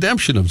 "For the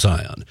Redemption of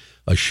Zion,"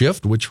 a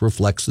shift which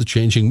reflects the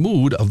changing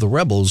mood of the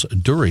rebels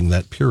during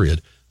that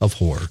period of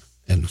horror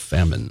and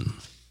famine.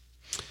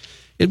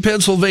 In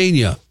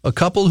Pennsylvania, a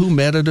couple who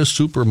met at a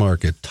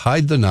supermarket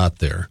tied the knot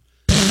there.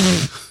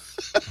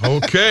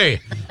 Okay.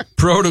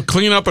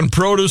 Clean up and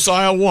produce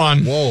aisle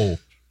 1. Whoa.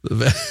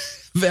 The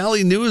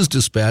Valley News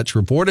Dispatch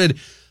reported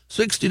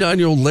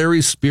 69-year-old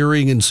Larry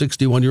Spearing and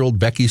 61-year-old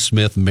Becky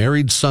Smith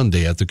married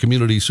Sunday at the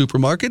community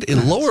supermarket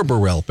in Lower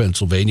Burrell,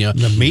 Pennsylvania.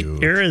 The meat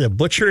area, the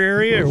butcher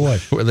area, or what?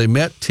 Where they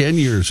met 10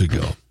 years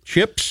ago.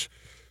 Chips?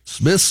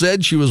 Smith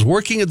said she was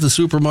working at the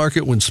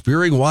supermarket when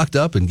Spearing walked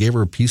up and gave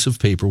her a piece of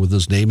paper with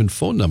his name and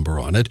phone number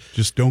on it.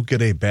 Just don't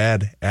get a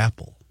bad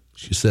apple.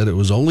 She said it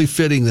was only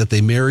fitting that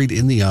they married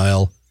in the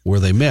aisle where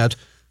they met.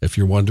 If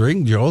you're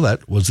wondering, Joe,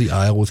 that was the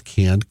aisle with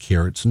canned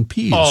carrots and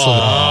peas.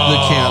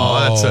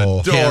 That's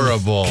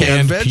adorable.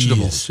 Canned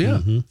vegetables, yeah.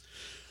 Mm-hmm.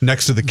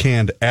 Next to the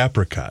canned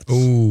apricots.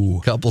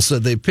 Ooh. Couple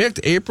said they picked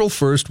April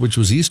 1st, which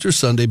was Easter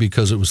Sunday,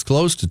 because it was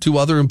close to 2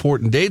 other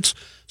important dates.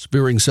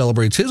 Spearing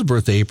celebrates his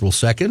birthday April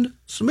 2nd,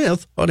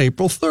 Smith on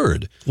April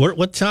 3rd.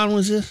 What town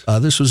was this?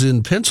 This was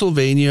in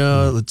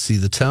Pennsylvania. Let's see,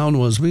 the town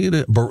was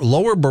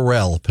Lower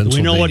Burrell, Pennsylvania. Do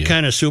we know what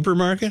kind of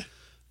supermarket?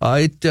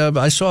 I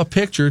saw a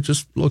picture. It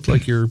just looked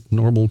like your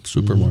normal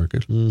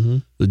supermarket. Mm-hmm.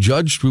 The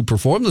judge who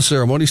performed the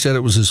ceremony said it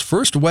was his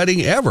first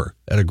wedding ever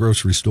at a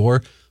grocery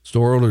store.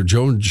 Store owner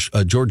George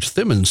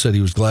Thimmons said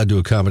he was glad to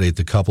accommodate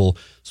the couple.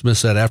 Smith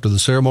said after the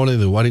ceremony,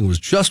 the wedding was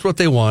just what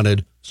they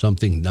wanted,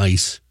 something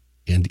nice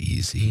and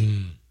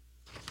easy.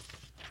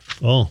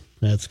 Oh,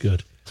 that's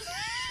good.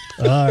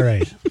 All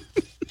right.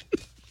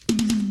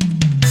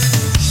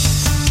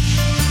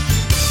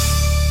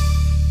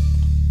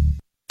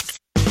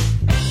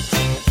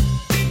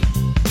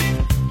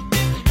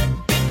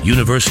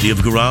 University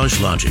of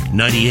Garage Logic,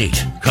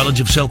 98.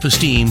 College of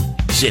Self-Esteem,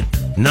 zip,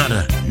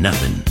 nada,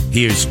 nothing.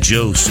 Here's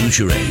Joe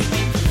Souchere.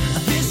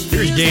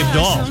 Here's Dave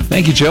Dahl.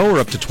 Thank you, Joe. We're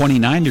up to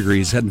 29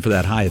 degrees, heading for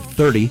that high of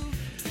 30.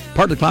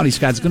 Partly cloudy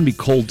skies. It's going to be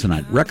cold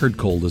tonight. Record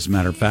cold, as a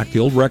matter of fact. The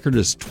old record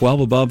is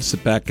 12 above,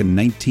 set back in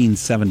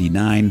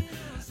 1979.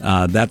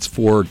 That's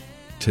for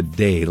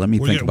today. Let me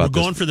think about this.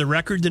 We're going for the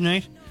record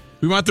tonight?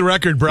 We want the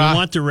record, brah. We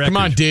want the record.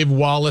 Come on, Dave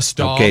Wallace,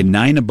 Dahl. Okay,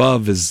 9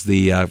 above is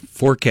the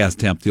forecast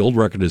temp. The old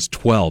record is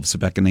 12, set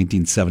back in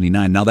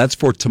 1979. Now, that's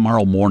for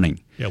tomorrow morning.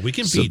 Yeah, we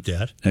can beat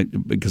that.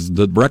 Because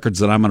the records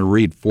that I'm going to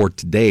read for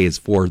today is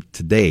for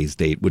today's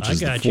date, which is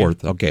the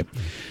 4th. Okay.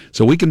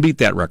 So we can beat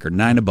that record,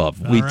 9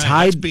 above. All right,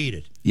 let's beat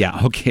it.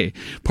 Yeah, okay.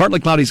 Partly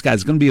cloudy skies.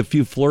 It's going to be a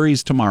few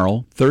flurries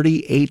tomorrow,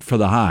 38 for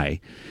the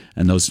high,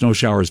 and those snow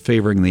showers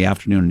favoring the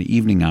afternoon and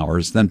evening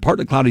hours. Then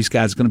partly cloudy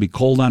skies. It's going to be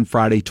cold on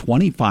Friday,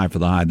 25 for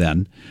the high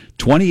then,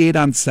 28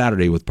 on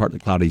Saturday with partly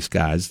cloudy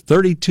skies,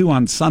 32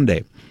 on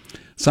Sunday.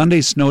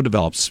 Sunday snow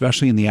develops,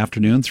 especially in the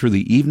afternoon through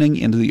the evening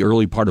into the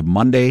early part of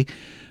Monday.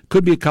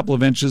 Could be a couple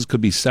of inches,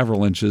 could be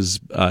several inches,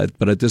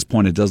 but at this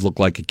point it does look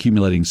like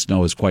accumulating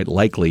snow is quite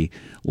likely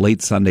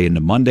late Sunday into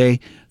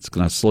Monday. It's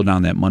going to slow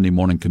down that Monday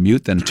morning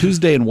commute. Then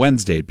Tuesday and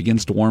Wednesday, it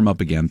begins to warm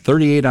up again.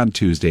 38 on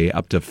Tuesday,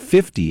 up to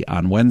 50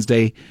 on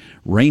Wednesday.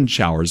 Rain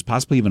showers,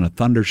 possibly even a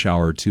thunder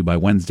shower or two by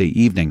Wednesday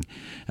evening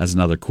as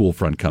another cool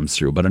front comes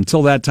through. But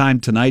until that time,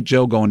 tonight,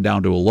 Joe, going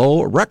down to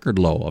a record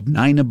low of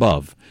 9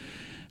 above.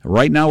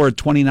 Right now we're at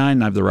 29,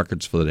 and I have the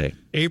records for the day.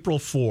 April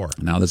 4.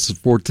 Now this is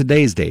for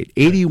today's date.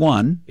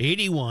 81.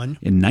 81.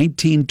 In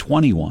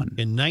 1921.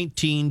 In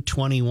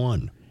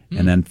 1921.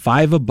 And then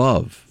 5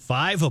 above.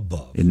 5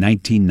 above. In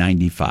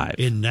 1995.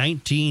 In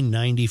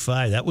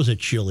 1995. That was a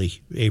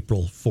chilly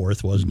April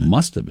 4th, wasn't it?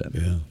 Must have been.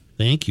 Yeah.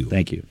 Thank you.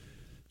 Thank you.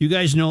 You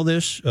guys know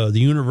this? The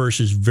universe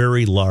is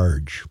very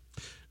large.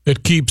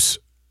 It keeps...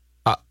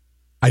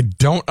 I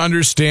don't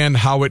understand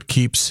how it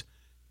keeps...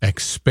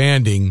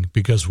 expanding,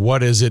 because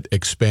what is it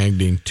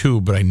expanding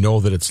to? But I know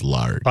that it's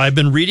large. I've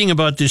been reading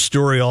about this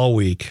story all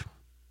week,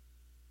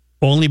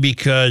 only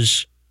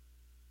because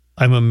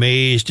I'm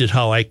amazed at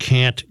how I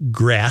can't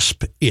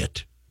grasp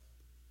it.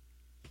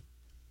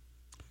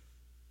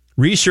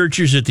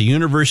 Researchers at the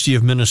University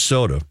of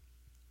Minnesota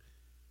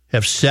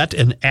have set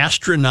an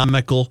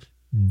astronomical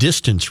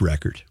distance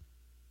record.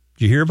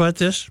 Did you hear about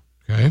this?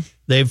 Okay.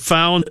 They've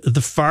found the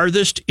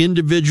farthest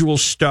individual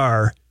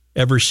star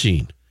ever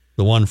seen.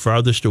 The one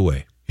farthest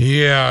away.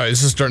 Yeah,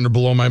 this is starting to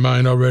blow my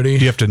mind already.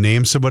 Do you have to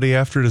name somebody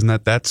after it? Isn't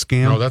that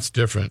scam? No, that's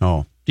different.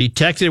 Oh.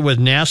 Detected with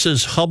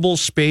NASA's Hubble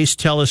Space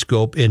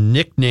Telescope and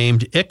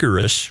nicknamed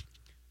Icarus,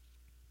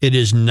 it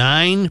is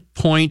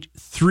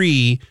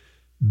 9.3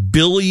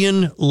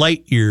 billion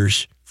light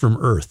years from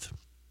Earth.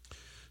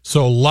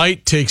 So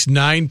light takes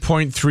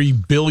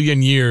 9.3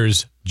 billion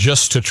years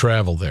just to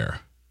travel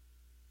there.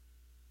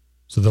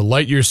 So the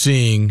light you're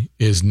seeing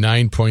is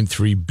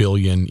 9.3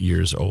 billion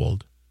years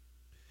old.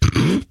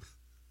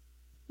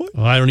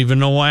 Well, I don't even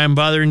know why I'm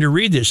bothering to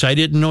read this. I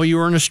didn't know you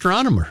were an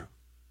astronomer.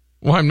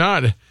 Well, I'm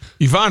not.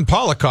 Ivan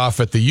Polikoff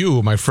at the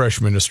U, my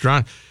freshman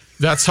astronomer.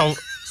 That's how.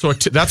 So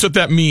that's what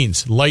that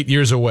means. Light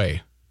years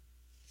away.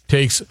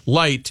 Takes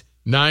light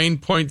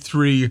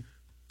 9.3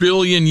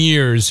 billion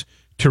years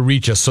to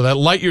reach us. So that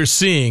light you're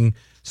seeing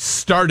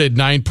started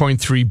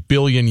 9.3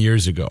 billion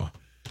years ago.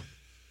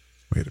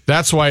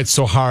 That's why it's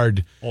so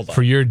hard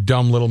for your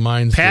dumb little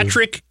minds.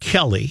 Patrick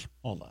Kelly.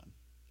 Hold on.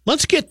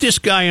 Let's get this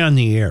guy on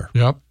the air.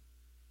 Yep.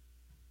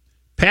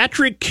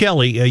 Patrick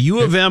Kelly, a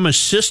U of M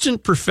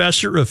assistant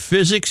professor of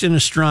physics and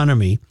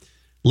astronomy,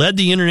 led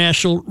the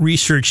international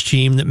research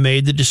team that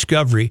made the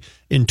discovery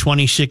in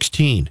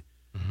 2016.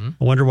 Mm-hmm.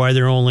 I wonder why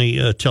they're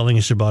only telling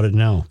us about it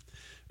now.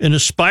 In a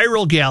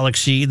spiral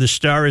galaxy, the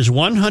star is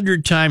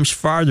 100 times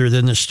farther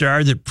than the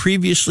star that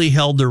previously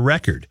held the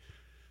record.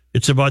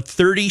 It's about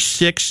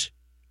 36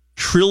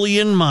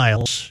 trillion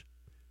miles,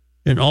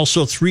 and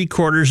also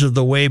 3/4 of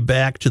the way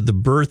back to the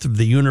birth of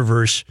the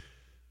universe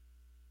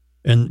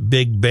and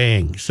Big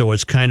Bang. So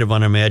it's kind of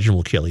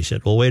unimaginable, Kelly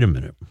said. Well, wait a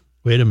minute.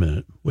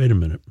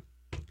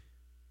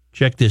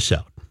 Check this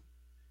out.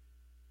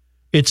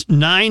 It's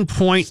 9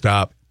 point...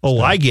 Stop. Oh,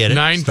 Stop. I get it.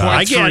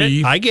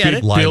 9.3 I get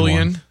it.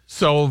 billion.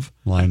 So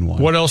line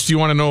 1. What else do you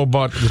want to know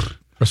about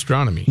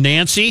astronomy?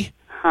 Nancy?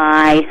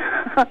 Hi.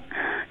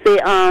 See,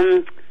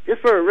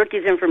 just for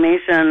rookie's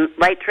information,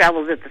 light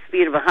travels at the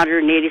speed of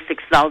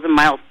 186,000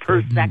 miles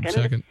per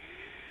second.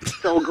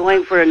 So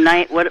going for a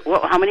night,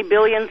 how many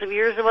billions of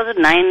years was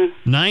it?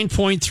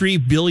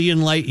 9.3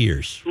 billion light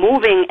years.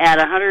 Moving at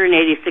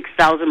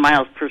 186,000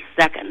 miles per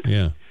second.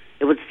 Yeah.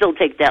 It would still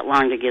take that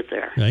long to get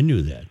there. I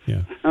knew that,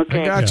 yeah.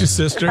 Okay. I got you,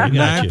 sister.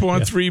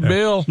 9.3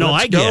 bill. No,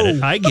 Let's I get go.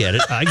 it. I get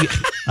it. I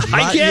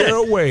get it.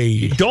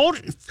 Away. Don't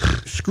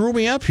screw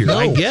me up here. No,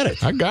 I get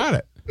it. I got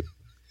it.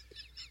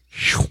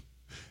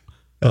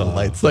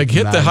 Light's like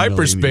hit the 9 million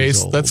hyperspace.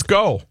 years old. Let's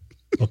go.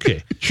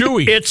 Okay.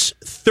 Chewy. It's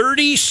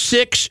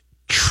 36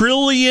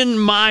 trillion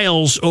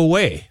miles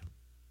away.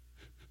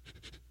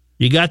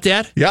 You got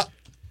that? Yeah.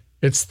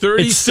 It's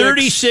 36. It's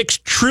 36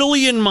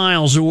 trillion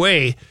miles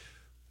away,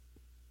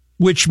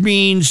 which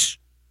means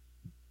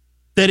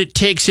that it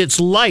takes its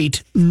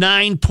light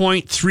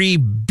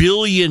 9.3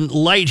 billion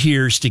light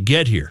years to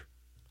get here.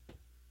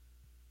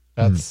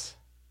 That's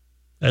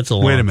a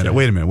long Wait a minute. time.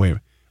 Wait a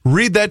minute.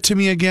 Read that to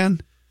me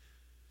again.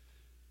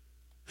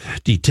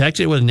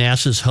 Detected with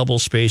NASA's Hubble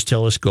Space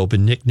Telescope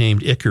and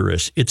nicknamed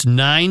Icarus. It's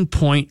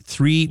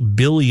 9.3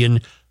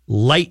 billion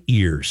light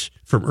years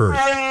from Earth.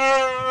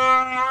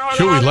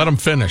 Chewy, let him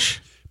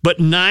finish. But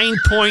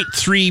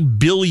 9.3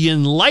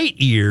 billion light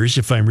years,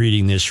 if I'm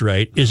reading this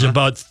right, is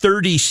about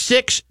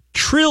 36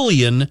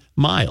 trillion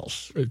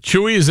miles.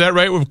 Chewy, is that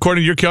right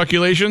according to your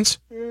calculations?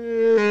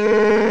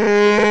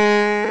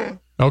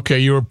 Okay,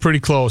 you were pretty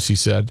close, he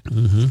said.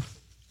 Mm-hmm.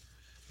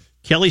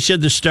 Kelly said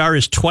the star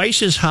is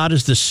twice as hot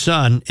as the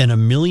sun and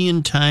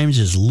 1,000,000 times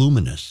as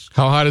luminous.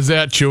 How hot is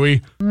that,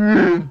 Chewy?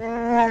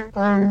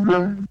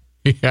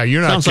 Yeah,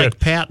 you're not Sounds like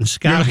Pat in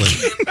Scotland.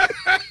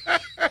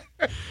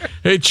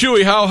 Hey,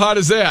 Chewy, how hot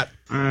is that?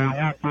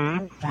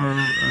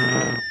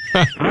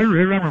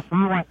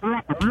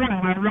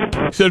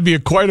 Said it'd be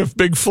quite a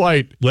big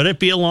flight. Would it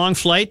be a long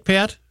flight,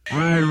 Pat?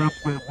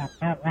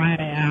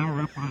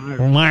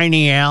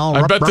 Whiny owl.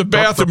 I bet the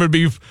bathroom would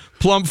be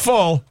plumb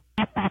full.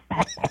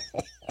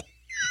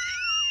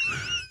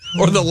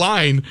 Or the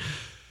line.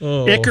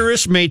 Oh.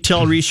 Icarus may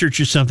tell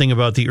researchers something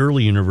about the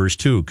early universe,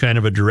 too. Kind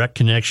of a direct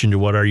connection to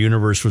what our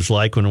universe was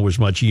like when it was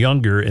much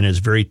younger and is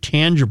very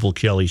tangible,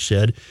 Kelly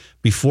said.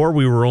 Before,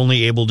 we were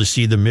only able to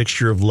see the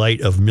mixture of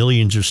light of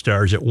millions of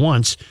stars at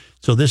once.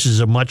 So this is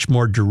a much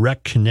more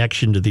direct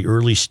connection to the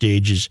early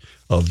stages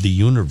of the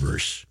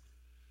universe.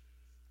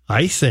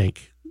 I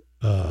think,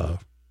 well,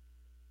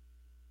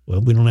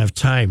 we don't have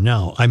time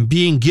now. I'm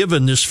being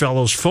given this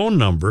fellow's phone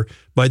number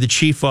by the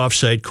chief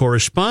offsite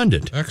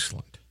correspondent.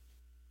 Excellent.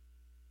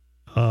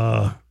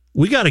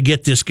 We got to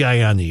get this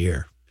guy on the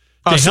air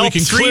to so help we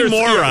can three clear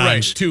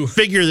morons to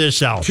figure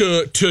this out.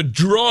 To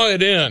draw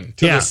it in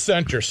to the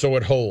center so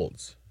it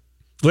holds.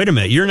 Wait a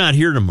minute. You're not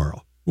here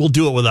tomorrow. We'll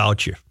do it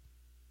without you.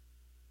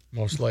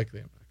 Most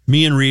likely.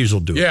 Me and Reeves will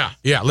do it.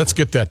 Yeah. Let's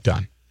get that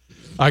done.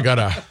 I got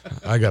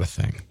a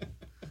thing.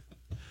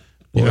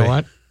 You know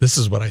what? This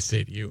is what I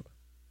say to you.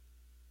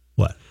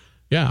 What?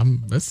 Yeah,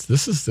 I'm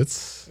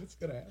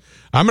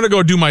gonna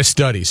go do my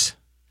studies.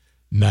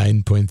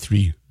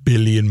 9.3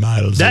 billion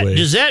miles away.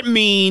 Does that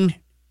mean?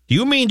 Do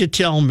you mean to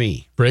tell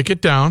me? Break it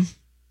down.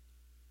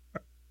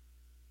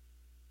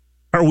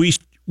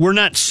 We're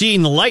not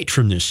seeing the light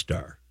from this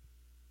star?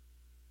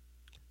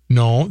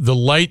 No, the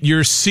light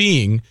you're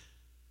seeing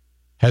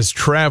has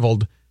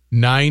traveled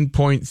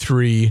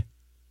 9.3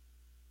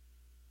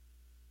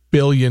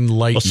 billion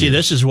light years. Well, see,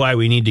 this is why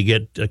we need to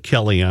get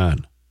Kelly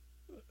on.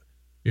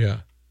 Yeah.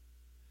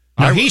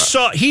 Now, he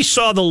saw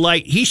the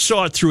light. He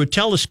saw it through a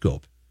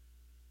telescope.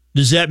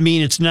 Does that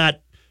mean it's not?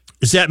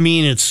 Does that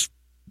mean it's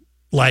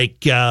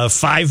like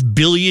 5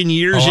 billion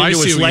years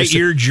into its light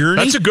year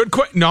journey? That's a good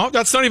question. No,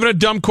 that's not even a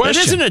dumb question.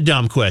 That isn't a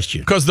dumb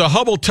question. Because the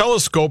Hubble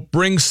telescope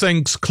brings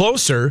things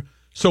closer,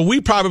 so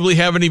we probably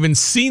haven't even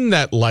seen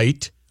that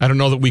light. I don't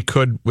know that we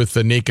could with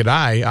the naked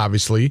eye,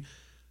 obviously,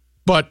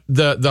 but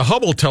the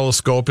Hubble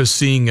telescope is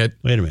seeing it.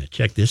 Wait a minute,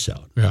 check this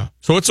out. Yeah,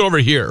 so it's over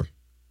here.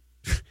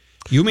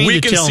 You mean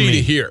we to can tell see me?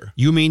 to here.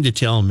 You mean to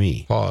tell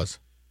me? Pause.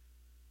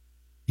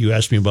 You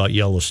asked me about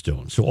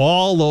Yellowstone. So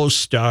all those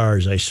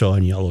stars I saw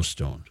in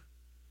Yellowstone,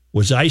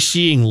 was I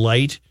seeing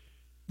light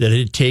that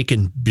had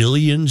taken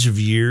billions of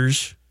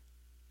years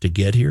to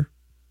get here?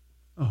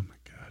 Oh, my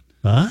God.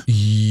 Huh?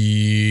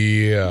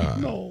 Yeah.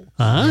 No.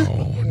 Huh?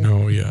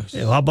 No, yes.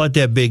 How about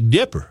that Big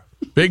Dipper?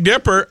 Big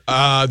Dipper,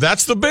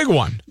 that's the big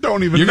one.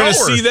 Don't even You're know going to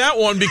her. see that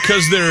one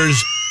because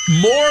there's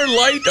more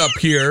light up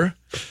here,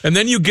 and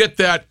then you get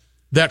that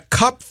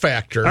cup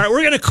factor. All right,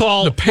 we're going to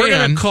call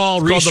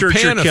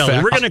researcher Kelly.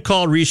 Effect. We're going to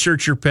call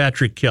researcher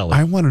Patrick Kelly.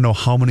 I want to know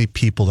how many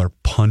people are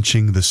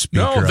punching the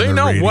speaker. No, they on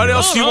the know. radio. What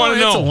else do you want to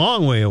know? It's a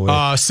long way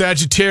away.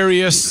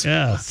 Sagittarius,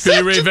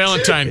 Philly Ray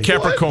Valentine,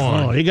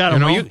 Capricorn. Oh, you got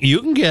them. You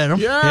can get them.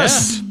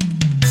 Yes. Yeah.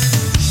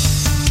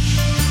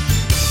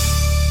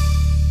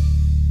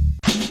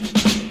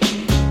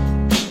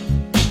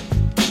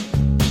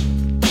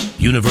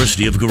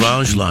 University of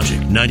Garage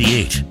Logic,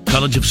 98.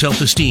 College of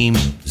Self-Esteem,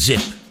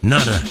 zip,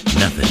 nada,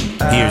 nothing.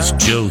 Here's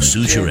Joe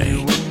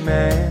Souchere.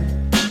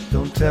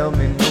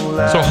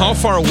 So how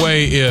far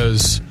away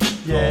is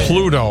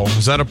Pluto?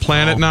 Is that a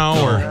planet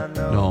now? Or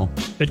no?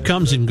 It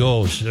comes and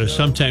goes.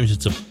 Sometimes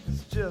it's a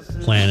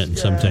planet and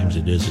sometimes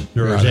it isn't.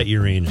 Or is that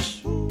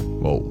Uranus?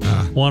 Whoa.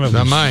 One of not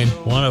them's, mine.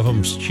 One of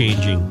them's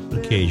changing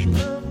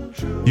occasionally.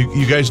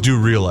 You guys do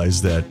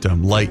realize that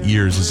light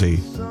years is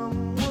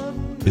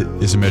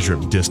a measure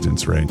of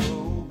distance, right?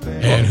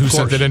 And who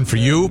sent that in for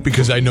you?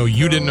 Because I know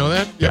you didn't know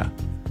that. Yeah.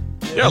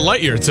 Yeah,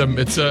 light year. It's a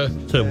way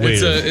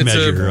to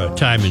measure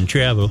time and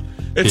travel.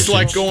 It's distance.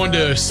 like going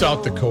to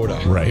South Dakota.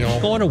 Right. You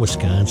know? Going to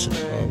Wisconsin.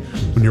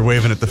 When you're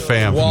waving at the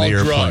fam from the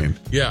airplane.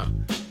 Yeah.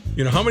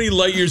 You know, how many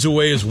light years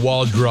away is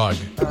Wall Drug?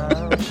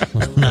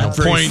 Not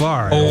very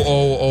far. I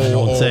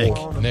don't think.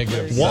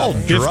 Negative. Wall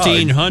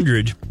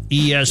 1,500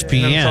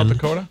 ESPN South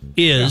Dakota?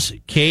 is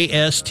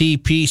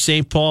KSTP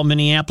St. Paul,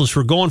 Minneapolis.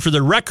 We're going for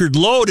the record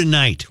low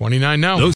tonight. 29 now.